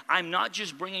offering, I'm not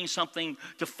just bringing something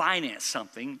to finance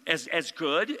something as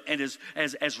good and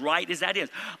as right as that is.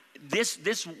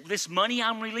 This money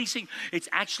I'm releasing, it's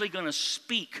actually going to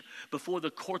speak before the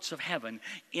courts of heaven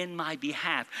in my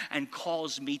behalf and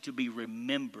cause me to be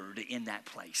remembered in that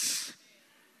place.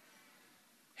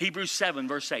 Hebrews 7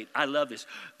 verse 8. I love this.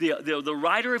 The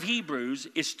writer of Hebrews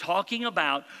is talking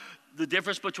about the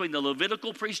difference between the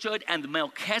Levitical priesthood and the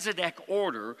Melchizedek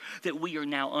order that we are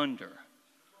now under.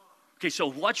 Okay, so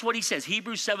watch what he says.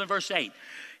 Hebrews 7 verse 8.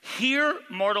 Here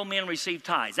mortal men receive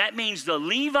tithes. That means the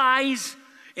Levites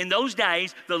in those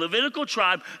days, the Levitical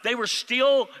tribe, they were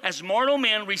still as mortal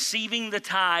men receiving the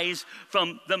tithes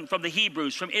from the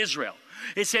Hebrews, from Israel.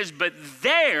 It says, but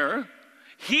there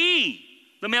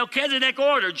the Melchizedek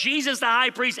order, Jesus the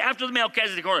high priest after the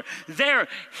Melchizedek order, there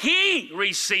he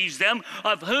receives them,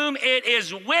 of whom it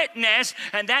is witness,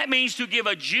 and that means to give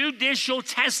a judicial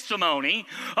testimony,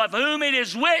 of whom it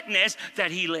is witness that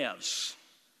he lives.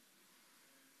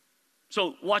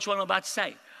 So watch what I'm about to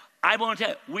say. I want to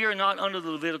tell you, we are not under the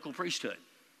Levitical priesthood,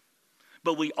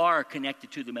 but we are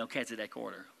connected to the Melchizedek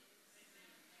order.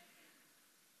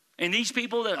 And these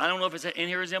people that, I don't know if it's in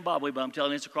here in Zimbabwe, but I'm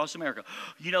telling you it's across America.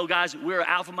 You know, guys, we're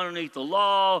out from underneath the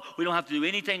law. We don't have to do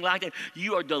anything like that.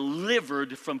 You are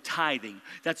delivered from tithing.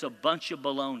 That's a bunch of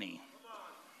baloney.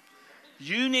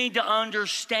 You need to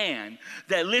understand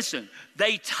that, listen,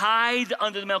 they tithe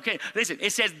under the Melchizedek. Listen,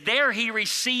 it says there he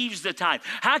receives the tithe.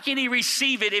 How can he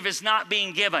receive it if it's not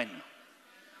being given?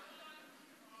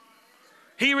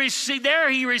 He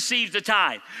receives the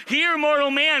tithe. Here mortal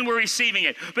men were receiving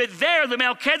it. But there the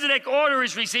Melchizedek order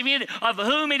is receiving it, of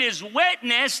whom it is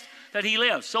witnessed that he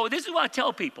lives. So this is what I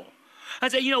tell people. I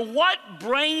say, what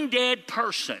brain dead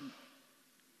person,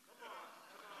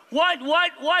 what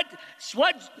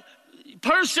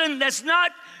person that's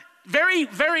not very,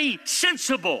 very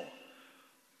sensible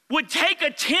would take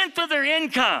 1/10 of their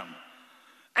income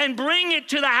and bring it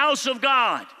to the house of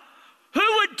God?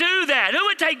 Who would do that? Who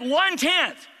would take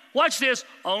 1/10? Watch this.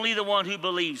 Only the one who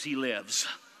believes he lives.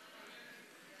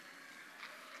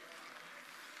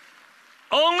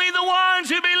 Only the ones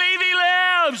who believe he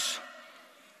lives.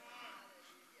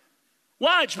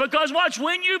 Watch, because watch,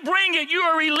 when you bring it, you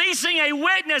are releasing a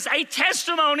witness, a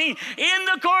testimony in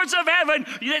the courts of heaven.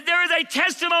 There is a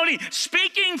testimony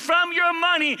speaking from your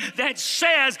money that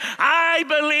says, I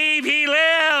believe he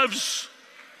lives.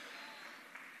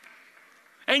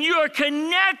 And you are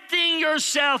connecting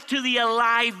yourself to the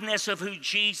aliveness of who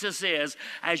Jesus is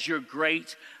as your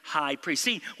great high priest.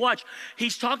 See, watch,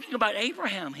 he's talking about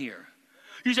Abraham here.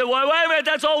 You say, well, wait a minute,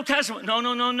 that's Old Testament.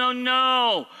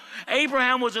 No.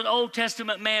 Abraham was an Old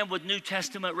Testament man with New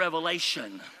Testament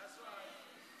revelation.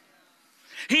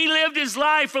 He lived his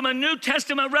life from a New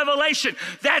Testament revelation.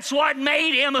 That's what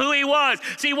made him who he was.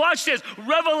 See, watch this.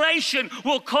 Revelation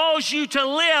will cause you to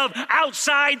live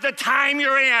outside the time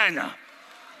you're in.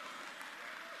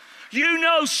 You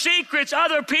know secrets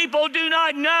other people do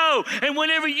not know. And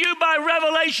whenever you, by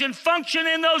revelation, function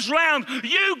in those realms,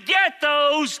 you get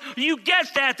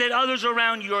that others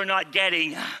around you are not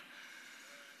getting.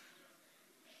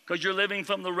 Because you're living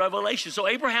from the revelation. So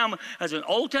Abraham, as an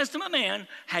Old Testament man,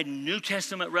 had New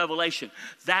Testament revelation.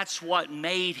 That's what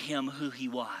made him who he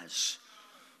was.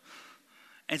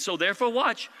 And so therefore,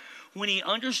 watch, when he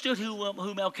understood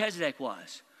who Melchizedek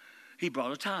was, he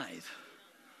brought a tithe.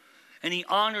 And he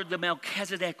honored the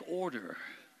Melchizedek order.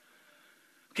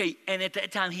 Okay, and at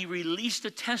that time, he released a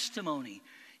testimony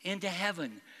into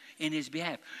heaven in his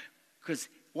behalf. Because,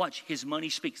 watch, his money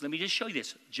speaks. Let me just show you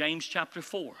this. James chapter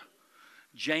 4.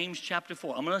 James chapter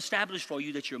 4. I'm going to establish for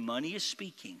you that your money is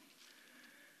speaking.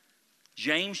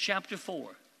 James chapter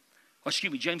 4.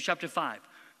 James chapter 5.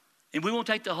 And we won't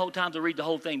take the whole time to read the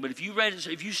whole thing, but if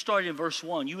you started in verse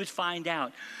 1, you would find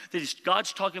out that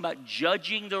God's talking about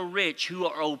judging the rich who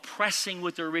are oppressing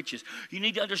with their riches. You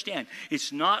need to understand,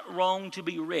 it's not wrong to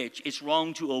be rich, it's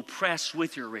wrong to oppress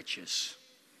with your riches.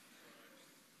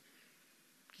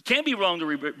 It can't be wrong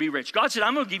to be rich. God said,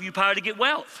 I'm going to give you power to get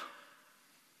wealth.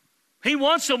 He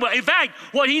wants some wealth. In fact,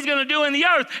 what he's going to do in the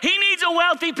earth, he needs a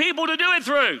wealthy people to do it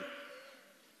through.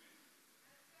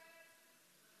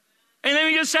 And let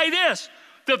me just say this.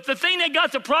 The thing that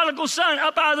got the prodigal son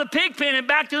up out of the pig pen and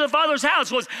back to the father's house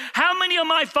was, how many of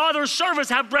my father's servants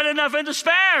have bread enough and to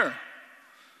spare?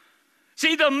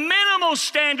 See, the minimal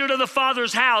standard of the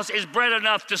father's house is bread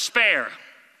enough to spare.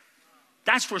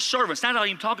 That's for servants. Not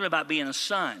even talking about being a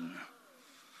son.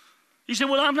 You say,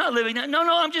 well, I'm not living that. No,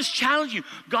 I'm just challenging you.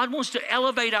 God wants to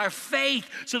elevate our faith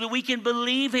so that we can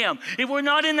believe him. If we're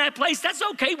not in that place, that's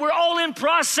okay. We're all in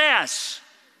process.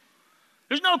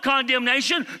 There's no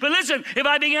condemnation. But listen, if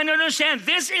I begin to understand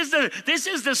this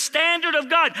is the standard of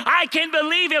God, I can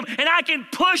believe him and I can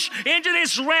push into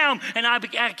this realm and I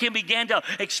can begin to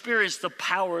experience the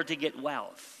power to get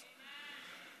wealth.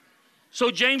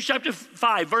 So James chapter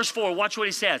 5, verse 4, watch what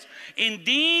he says.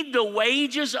 Indeed, the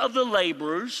wages of the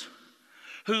laborers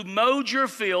who mowed your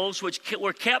fields, which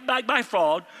were kept back by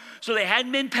fraud, so they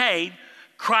hadn't been paid,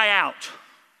 cry out.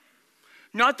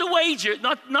 Not the wages,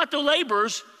 not the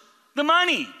laborers, the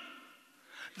money.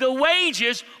 The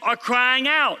wages are crying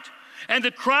out. And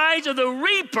the cries of the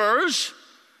reapers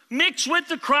mixed with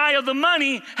the cry of the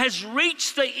money has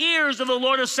reached the ears of the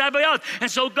Lord of Sabaoth. And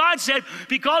so God said,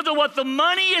 because of what the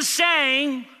money is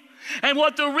saying and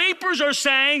what the reapers are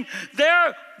saying,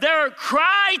 their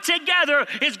cry together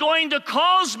is going to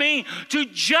cause me to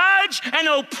judge an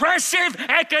oppressive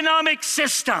economic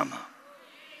system.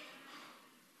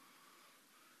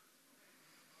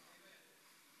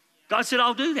 God said,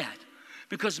 I'll do that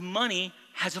because money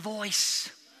has a voice.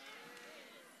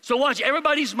 So watch,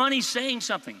 everybody's money's saying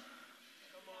something.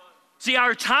 See,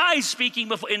 our tithe speaking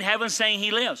in heaven saying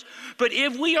he lives. But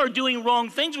if we are doing wrong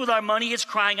things with our money, it's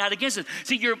crying out against it.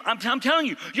 See, I'm telling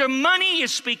you, your money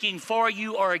is speaking for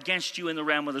you or against you in the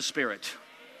realm of the Spirit.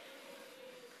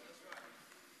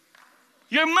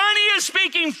 Your money is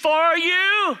speaking for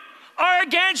you or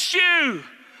against you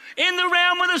in the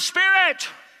realm of the Spirit.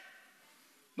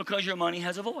 Because your money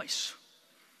has a voice.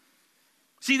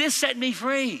 See, this set me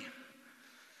free.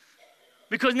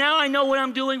 Because now I know what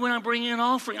I'm doing when I'm bringing an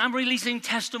offering. I'm releasing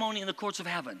testimony in the courts of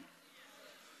heaven.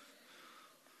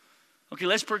 Okay,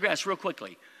 let's progress real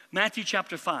quickly. Matthew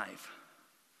chapter 5.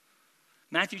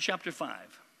 Matthew chapter 5.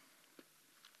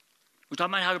 We're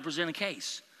talking about how to present a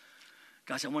case.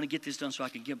 Guys, I want to get this done so I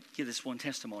can give this one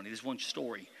testimony, this one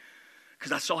story.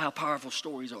 Because I saw how powerful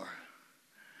stories are.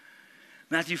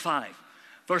 Matthew 5,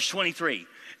 verse 23.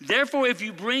 Therefore, if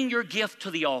you bring your gift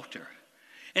to the altar,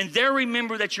 and there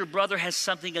remember that your brother has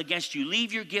something against you,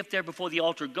 leave your gift there before the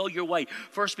altar, go your way.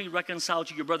 First be reconciled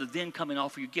to your brother, then come and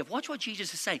offer your gift. Watch what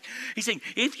Jesus is saying. He's saying,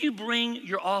 if you bring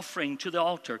your offering to the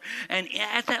altar, and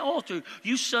at that altar,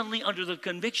 you suddenly, under the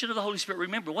conviction of the Holy Spirit,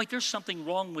 remember, wait, there's something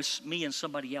wrong with me and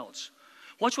somebody else.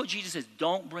 Watch what Jesus says,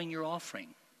 don't bring your offering.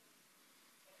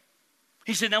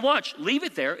 He said, now watch, leave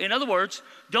it there. In other words,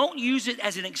 don't use it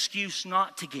as an excuse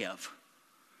not to give.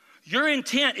 Your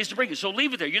intent is to bring it, so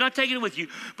leave it there. You're not taking it with you,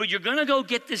 but you're going to go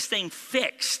get this thing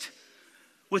fixed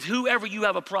with whoever you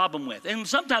have a problem with. And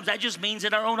sometimes that just means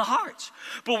in our own hearts.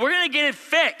 But we're going to get it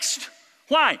fixed.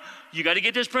 Why? You got to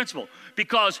get this principle.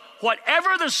 Because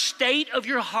whatever the state of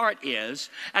your heart is,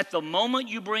 at the moment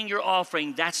you bring your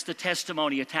offering, that's the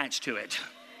testimony attached to it.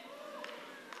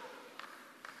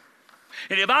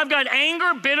 And if I've got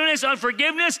anger, bitterness,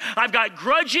 unforgiveness, I've got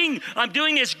grudging, I'm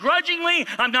doing this grudgingly,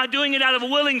 I'm not doing it out of a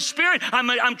willing spirit,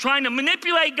 I'm trying to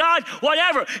manipulate God,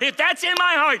 whatever. If that's in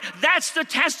my heart, that's the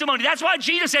testimony. That's why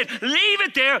Jesus said, leave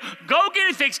it there, go get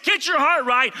it fixed, get your heart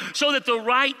right, so that the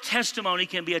right testimony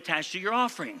can be attached to your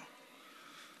offering.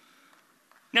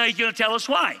 Now he's going to tell us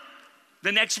why.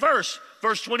 The next verse,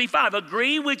 verse 25,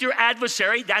 agree with your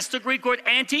adversary, that's the Greek word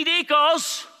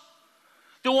antidikos,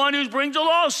 the one who brings a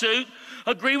lawsuit.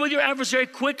 Agree with your adversary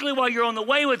quickly while you're on the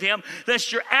way with him,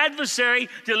 lest your adversary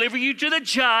deliver you to the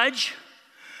judge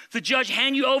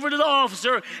hand you over to the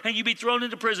officer, and you be thrown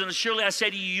into prison. And surely I say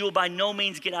to you, you'll by no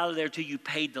means get out of there till you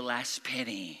paid the last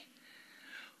penny.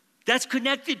 That's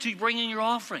connected to bringing your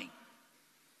offering.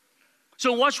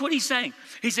 So watch what he's saying.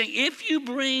 He's saying, if you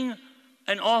bring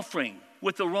an offering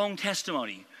with the wrong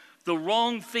testimony, the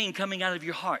wrong thing coming out of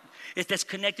your heart, if that's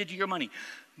connected to your money,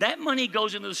 that money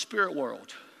goes into the spirit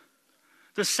world.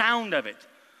 The sound of it,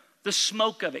 the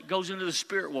smoke of it goes into the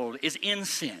spirit world, is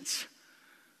incense.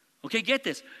 Okay, get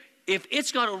this. If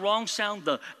it's got a wrong sound,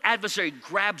 the adversary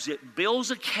grabs it,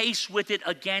 builds a case with it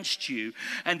against you,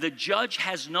 and the judge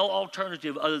has no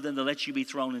alternative other than to let you be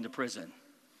thrown into prison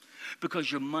because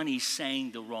your money's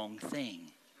saying the wrong thing.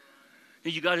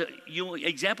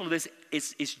 Example of this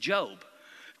is Job.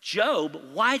 Job,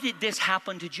 why did this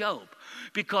happen to Job?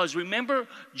 Because remember,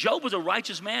 Job was a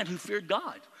righteous man who feared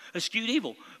God, eschewed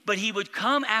evil. But he would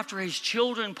come after his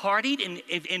children partied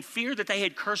in fear that they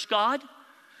had cursed God.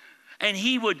 And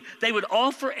they would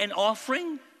offer an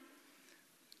offering,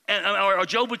 or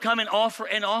Job would come and offer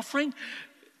an offering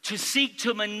to seek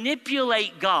to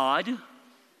manipulate God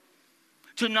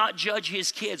to not judge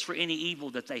his kids for any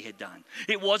evil that they had done.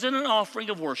 It wasn't an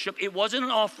offering of worship. It wasn't an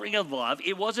offering of love.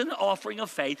 It wasn't an offering of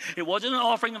faith. It wasn't an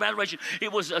offering of adoration.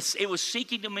 It was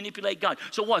seeking to manipulate God.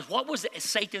 So what was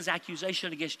Satan's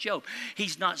accusation against Job?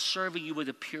 He's not serving you with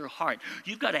a pure heart.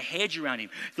 You've got a hedge around him.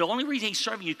 The only reason he's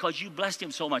serving you is because you blessed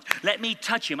him so much. Let me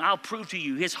touch him. I'll prove to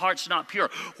you his heart's not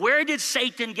pure. Where did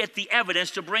Satan get the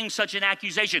evidence to bring such an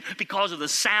accusation? Because of the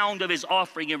sound of his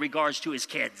offering in regards to his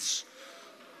kids.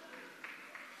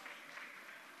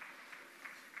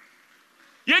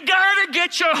 You gotta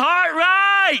get your heart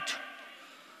right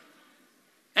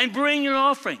and bring your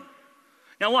offering.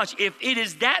 Now watch, if it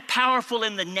is that powerful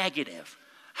in the negative,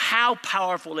 how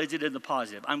powerful is it in the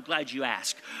positive? I'm glad you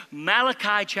asked.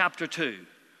 Malachi chapter 2.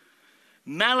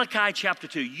 Malachi chapter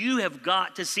 2. You have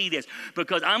got to see this,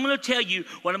 because I'm going to tell you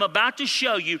what I'm about to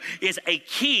show you is a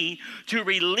key to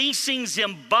releasing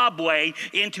Zimbabwe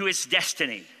into its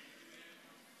destiny.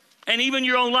 And even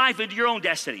your own life into your own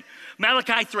destiny.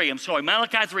 Malachi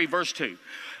 3, verse 2.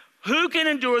 Who can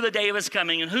endure the day of his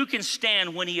coming, and who can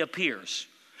stand when he appears?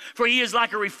 For he is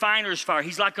like a refiner's fire.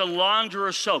 He's like a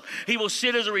launderer's soap. He will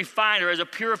sit as a refiner, as a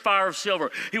purifier of silver.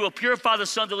 He will purify the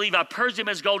sons of Levi, purge them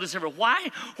as gold and silver. Why?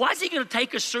 Why is he going to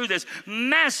take us through this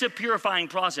massive purifying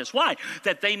process? Why?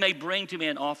 That they may bring to me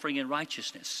an offering in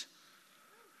righteousness.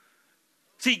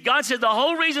 See, God said the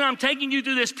whole reason I'm taking you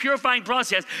through this purifying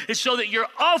process is so that your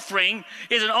offering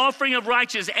is an offering of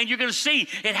righteousness, and you're going to see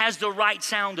it has the right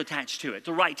sound attached to it,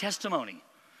 the right testimony.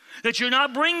 That you're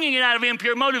not bringing it out of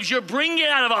impure motives, you're bringing it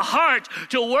out of a heart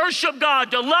to worship God,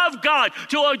 to love God,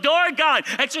 to adore God,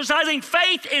 exercising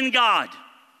faith in God.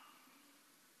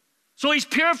 So he's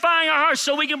purifying our hearts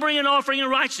so we can bring an offering in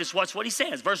righteousness. Watch what he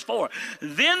says, verse 4.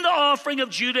 Then the offering of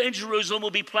Judah and Jerusalem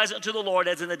will be pleasant to the Lord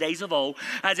as in the days of old,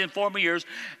 as in former years.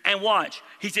 And watch,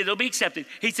 he said it'll be accepted.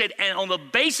 He said, and on the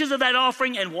basis of that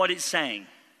offering and what it's saying,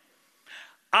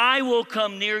 I will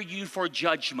come near you for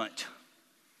judgment.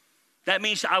 That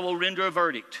means I will render a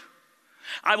verdict.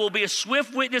 I will be a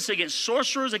swift witness against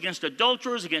sorcerers, against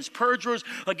adulterers, against perjurers,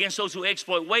 against those who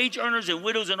exploit wage earners and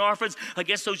widows and orphans,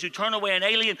 against those who turn away an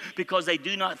alien because they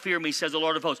do not fear me, says the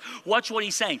Lord of hosts. Watch what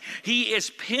he's saying. He is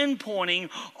pinpointing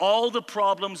all the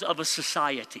problems of a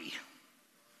society,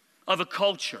 of a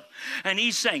culture. And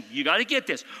he's saying, you got to get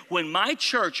this. When my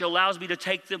church allows me to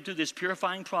take them through this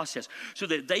purifying process so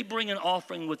that they bring an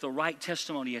offering with the right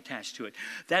testimony attached to it,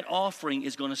 that offering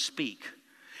is going to speak.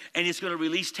 And it's going to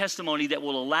release testimony that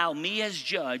will allow me as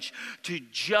judge to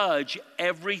judge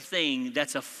everything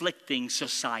that's afflicting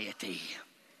society.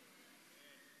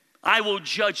 I will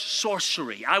judge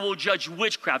sorcery. I will judge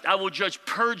witchcraft. I will judge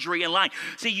perjury and lying.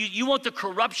 See, you want the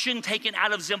corruption taken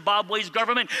out of Zimbabwe's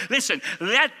government? Listen,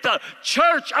 let the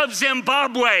church of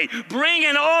Zimbabwe bring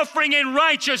an offering in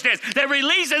righteousness that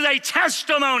releases a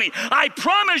testimony. I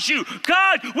promise you,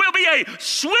 God will be a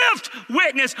swift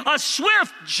witness, a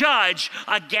swift judge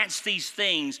against these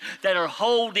things that are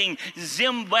holding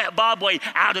Zimbabwe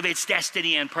out of its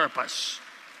destiny and purpose.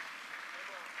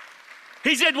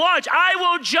 He said, watch, I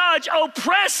will judge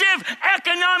oppressive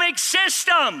economic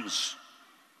systems.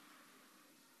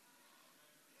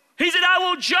 He said, I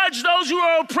will judge those who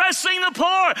are oppressing the poor.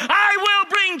 I will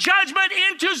bring judgment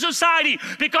into society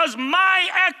because my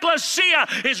ecclesia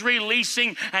is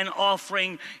releasing an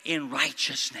offering in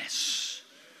righteousness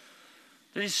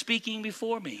that is speaking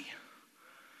before me.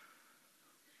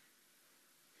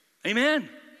 Amen.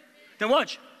 Then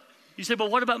watch. You say,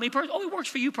 but what about me personally? Oh, it works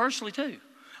for you personally too.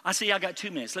 I see I got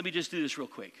 2 minutes. Let me just do this real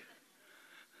quick.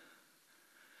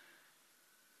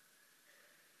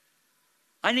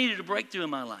 I needed a breakthrough in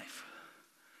my life.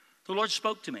 The Lord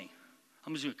spoke to me.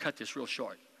 I'm just going to cut this real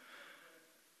short.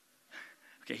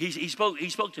 Okay, he spoke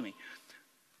to me.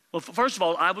 Well, first of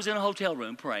all, I was in a hotel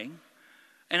room praying,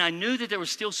 and I knew that there was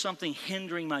still something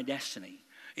hindering my destiny,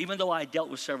 even though I dealt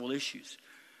with several issues.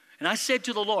 And I said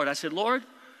to the Lord, I said, Lord,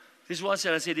 this is what I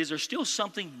said. I said, is there still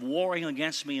something warring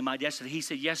against me in my destiny? He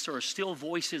said, yes, there are still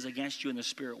voices against you in the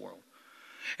spirit world.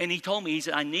 And he told me, he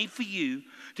said, I need for you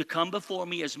to come before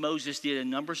me as Moses did in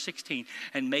Numbers 16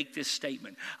 and make this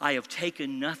statement. I have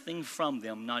taken nothing from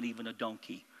them, not even a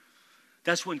donkey.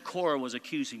 That's when Korah was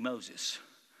accusing Moses.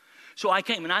 So I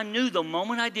came, and I knew the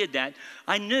moment I did that,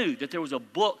 I knew that there was a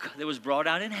book that was brought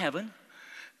out in heaven,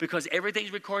 because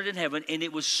everything's recorded in heaven, and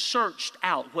it was searched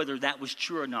out whether that was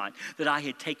true or not, that I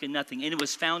had taken nothing, and it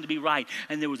was found to be right,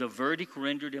 and there was a verdict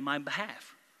rendered in my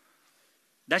behalf.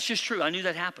 That's just true. I knew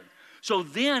that happened. So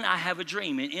then I have a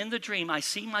dream, and in the dream, I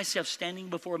see myself standing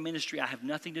before a ministry I have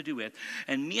nothing to do with,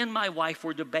 and me and my wife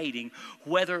were debating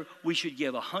whether we should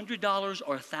give $100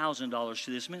 or $1,000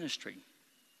 to this ministry.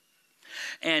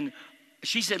 And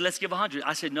she said, let's give 100.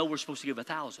 I said, no, we're supposed to give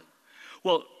 1,000.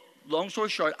 Well, long story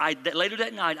short, later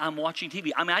that night, I'm watching TV.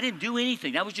 I mean, I didn't do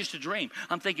anything. That was just a dream.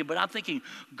 I'm thinking,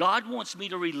 God wants me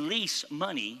to release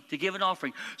money to give an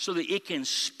offering so that it can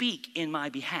speak in my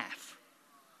behalf.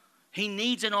 He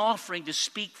needs an offering to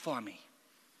speak for me.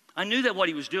 I knew that what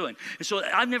he was doing. And so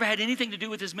I've never had anything to do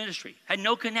with his ministry. Had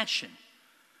no connection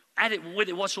with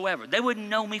it whatsoever. They wouldn't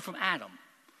know me from Adam.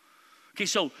 Okay,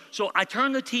 so I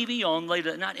turn the TV on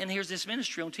later that night, and here's this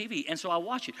ministry on TV. And so I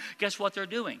watch it. Guess what they're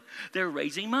doing? They're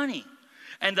raising money.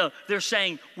 And they're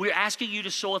saying, we're asking you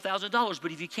to sow $1,000,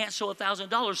 but if you can't sow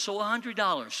 $1,000, sow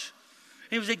 $100.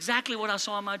 It was exactly what I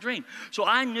saw in my dream. So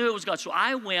I knew it was God. So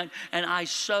I went and I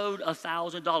sowed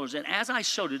 $1,000. And as I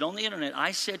sowed it on the internet,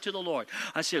 I said to the Lord,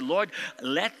 I said, Lord,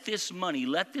 let this money,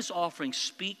 let this offering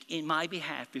speak in my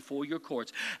behalf before your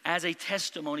courts as a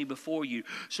testimony before you,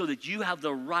 so that you have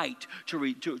the right to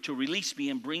release me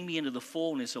and bring me into the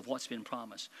fullness of what's been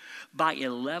promised. By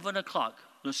 10 o'clock,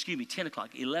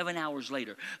 11 hours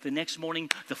later, the next morning,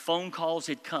 the phone calls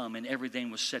had come and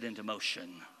everything was set into motion.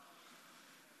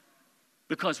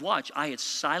 Because watch, I had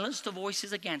silenced the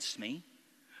voices against me,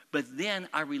 but then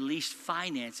I released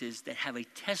finances that have a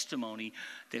testimony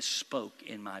that spoke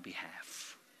in my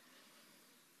behalf.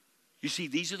 You see,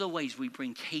 these are the ways we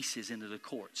bring cases into the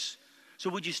courts. So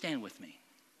would you stand with me?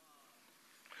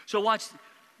 So watch,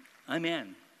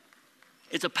 amen.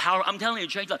 It's a power, I'm telling you,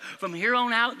 change life. From here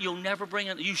on out,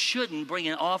 you shouldn't bring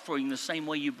an offering the same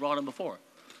way you brought them before.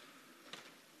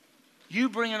 You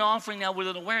bring an offering now with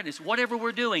an awareness. Whatever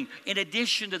we're doing, in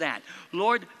addition to that,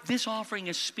 Lord, this offering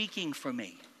is speaking for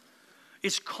me.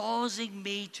 It's causing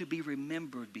me to be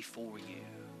remembered before you.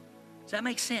 Does that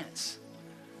make sense?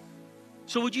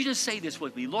 So would you just say this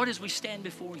with me? Lord, as we stand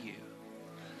before you,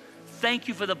 thank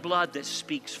you for the blood that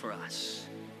speaks for us.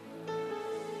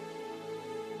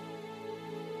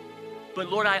 But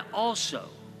Lord, I also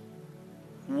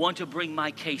want to bring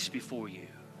my case before you.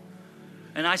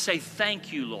 And I say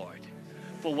thank you, Lord,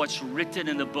 for what's written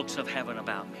in the books of heaven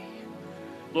about me.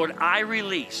 Lord, I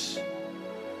release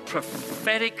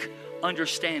prophetic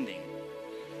understanding.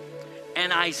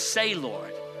 And I say,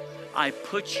 Lord, I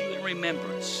put you in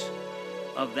remembrance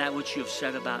of that which you have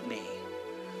said about me.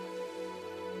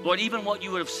 Lord, even what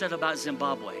you would have said about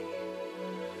Zimbabwe.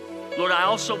 Lord, I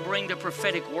also bring the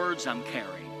prophetic words I'm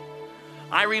carrying.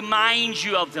 I remind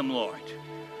you of them, Lord.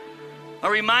 I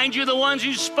remind you of the ones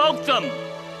who spoke them.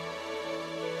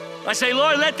 I say,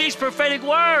 Lord, let these prophetic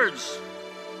words,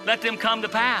 let them come to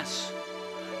pass.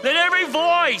 Let every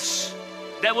voice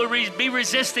that will be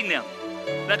resisting them,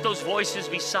 let those voices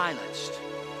be silenced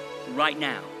right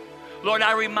now. Lord,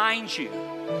 I remind you,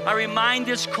 I remind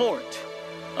this court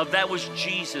of that which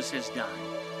Jesus has done.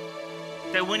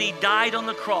 That when he died on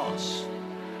the cross,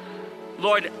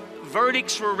 Lord,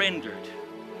 verdicts were rendered,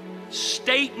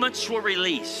 statements were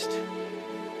released.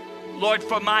 Lord,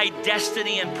 for my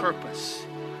destiny and purpose,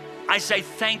 I say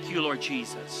thank you, Lord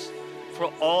Jesus,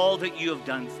 for all that you have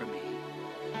done for me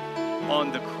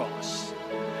on the cross.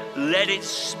 Let it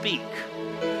speak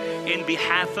in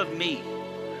behalf of me,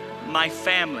 my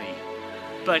family,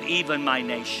 but even my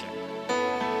nation.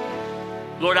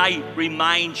 Lord, I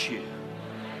remind you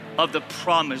of the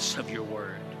promise of your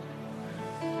word.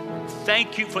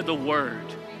 Thank you for the word,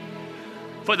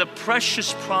 for the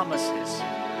precious promises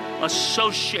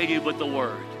associated with the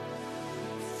word.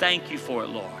 Thank you for it,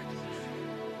 Lord.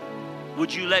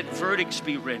 Would you let verdicts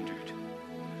be rendered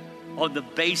on the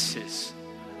basis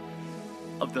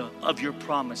of your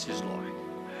promises, Lord?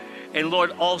 And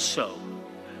Lord, also,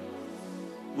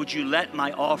 would you let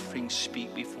my offering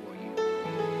speak before you?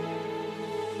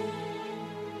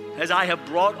 As I have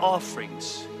brought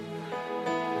offerings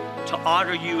to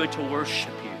honor you and to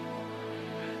worship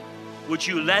you, would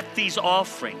you let these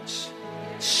offerings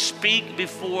speak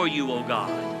before you, O God,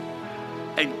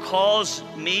 and cause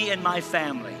me and my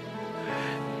family,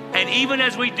 and even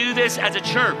as we do this as a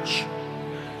church,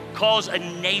 cause a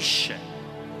nation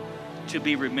to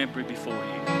be remembered before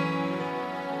you.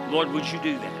 Lord, would you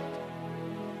do that?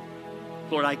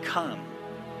 Lord, I come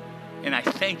and I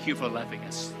thank you for loving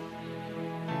us.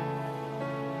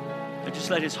 And just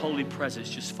let his holy presence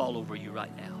just fall over you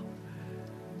right now.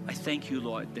 I thank you,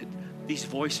 Lord, that these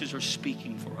voices are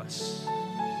speaking for us,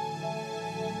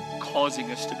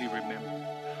 causing us to be remembered.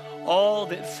 All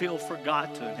that feel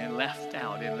forgotten and left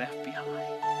out and left behind.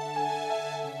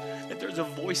 That there's a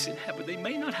voice in heaven. They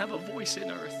may not have a voice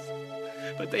in earth,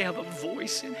 but they have a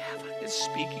voice in heaven that's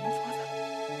speaking for them.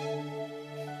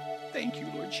 Thank you,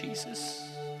 Lord Jesus,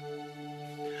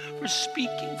 for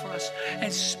speaking for us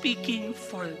and speaking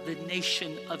for the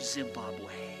nation of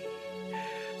Zimbabwe.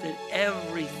 That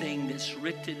everything that's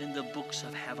written in the books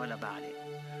of heaven about it,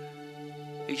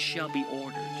 it shall be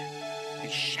ordered.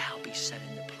 It shall be set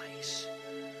into place.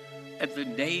 And the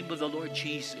name of the Lord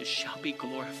Jesus shall be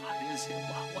glorified in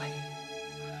Zimbabwe.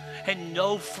 And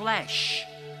no flesh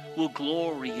will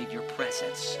glory in your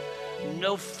presence.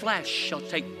 No flesh shall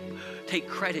take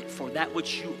credit for that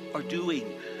which you are doing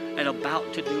and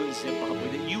about to do in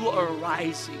Zimbabwe. That you are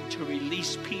rising to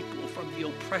release people from the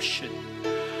oppression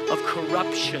of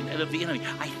corruption and of the enemy.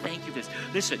 I thank you for this.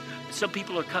 Listen, some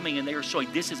people are coming and they are showing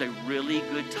this is a really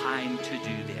good time to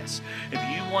do this. If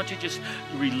you want to just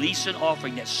release an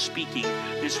offering that's speaking,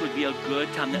 this would be a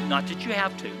good time. Not that you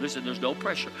have to. Listen, there's no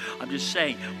pressure. I'm just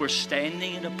saying we're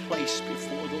standing in a place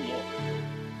before the Lord.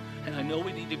 And I know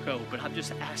we need to go, but I'm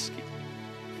just asking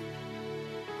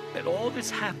that all that's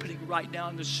happening right now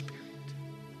in the Spirit,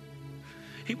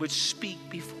 He would speak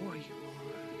before you,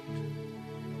 Lord.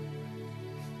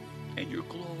 And your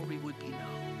glory would be known.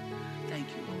 Thank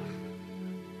you,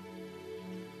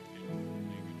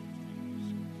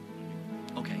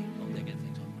 Lord. Okay, no negative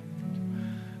things.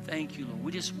 Thank you, Lord.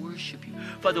 We just worship you.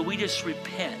 Father, we just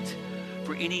repent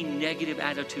for any negative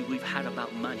attitude we've had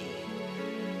about money.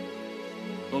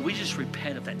 Lord, we just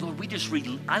repent of that. Lord, we just,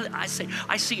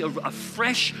 I see a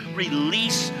fresh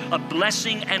release of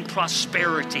blessing and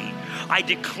prosperity. I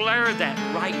declare that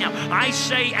right now. I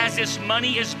say as this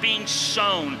money is being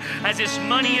sown, as this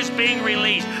money is being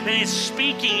released, that it's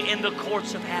speaking in the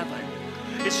courts of heaven.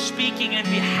 It's speaking in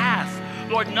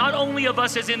behalf, Lord, not only of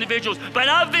us as individuals, but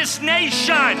of this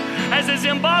nation. As the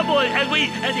Zimbabwe,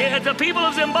 as the people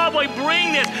of Zimbabwe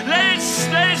bring this,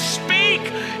 let it speak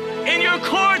in your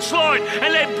courts, Lord,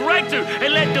 and let breakthrough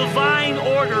and let divine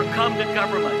order come to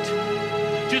government,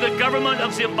 to the government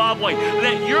of Zimbabwe.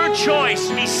 Let your choice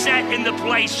be set in the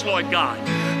place, Lord God.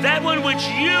 that one which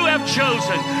you have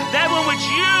chosen, that one which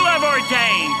you have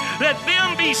ordained, let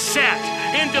them be set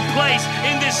into place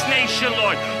in this nation,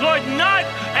 Lord. Lord, not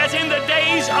as in the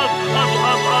days of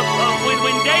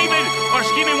when David, or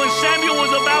excuse me, when Samuel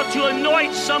was about to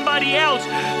anoint somebody else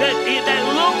that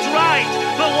looked right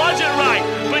but wasn't right,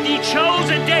 but he chose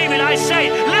a David. I say,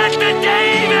 let the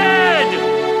David,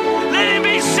 let him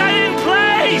be set in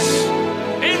place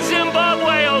in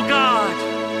Zimbabwe, oh God.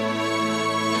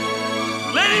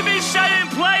 Let him be set in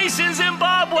place in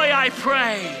Zimbabwe, I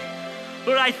pray.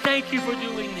 Lord, I thank you for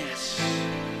doing this.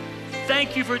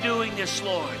 Thank you for doing this,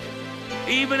 Lord.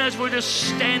 Even as we're just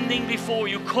standing before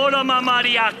you. There's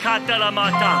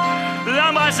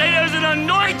an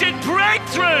anointed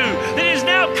breakthrough that is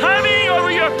now coming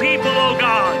over your people, oh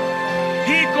God.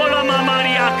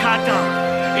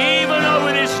 Even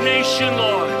over this nation,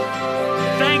 Lord.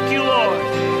 Thank you, Lord.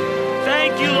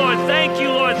 Thank you, Lord. Thank you,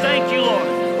 Lord. Thank you, Lord.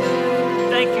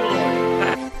 Thank you,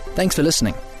 Lord. Thanks for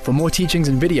listening. For more teachings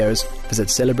and videos, visit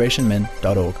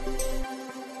celebrationmen.org.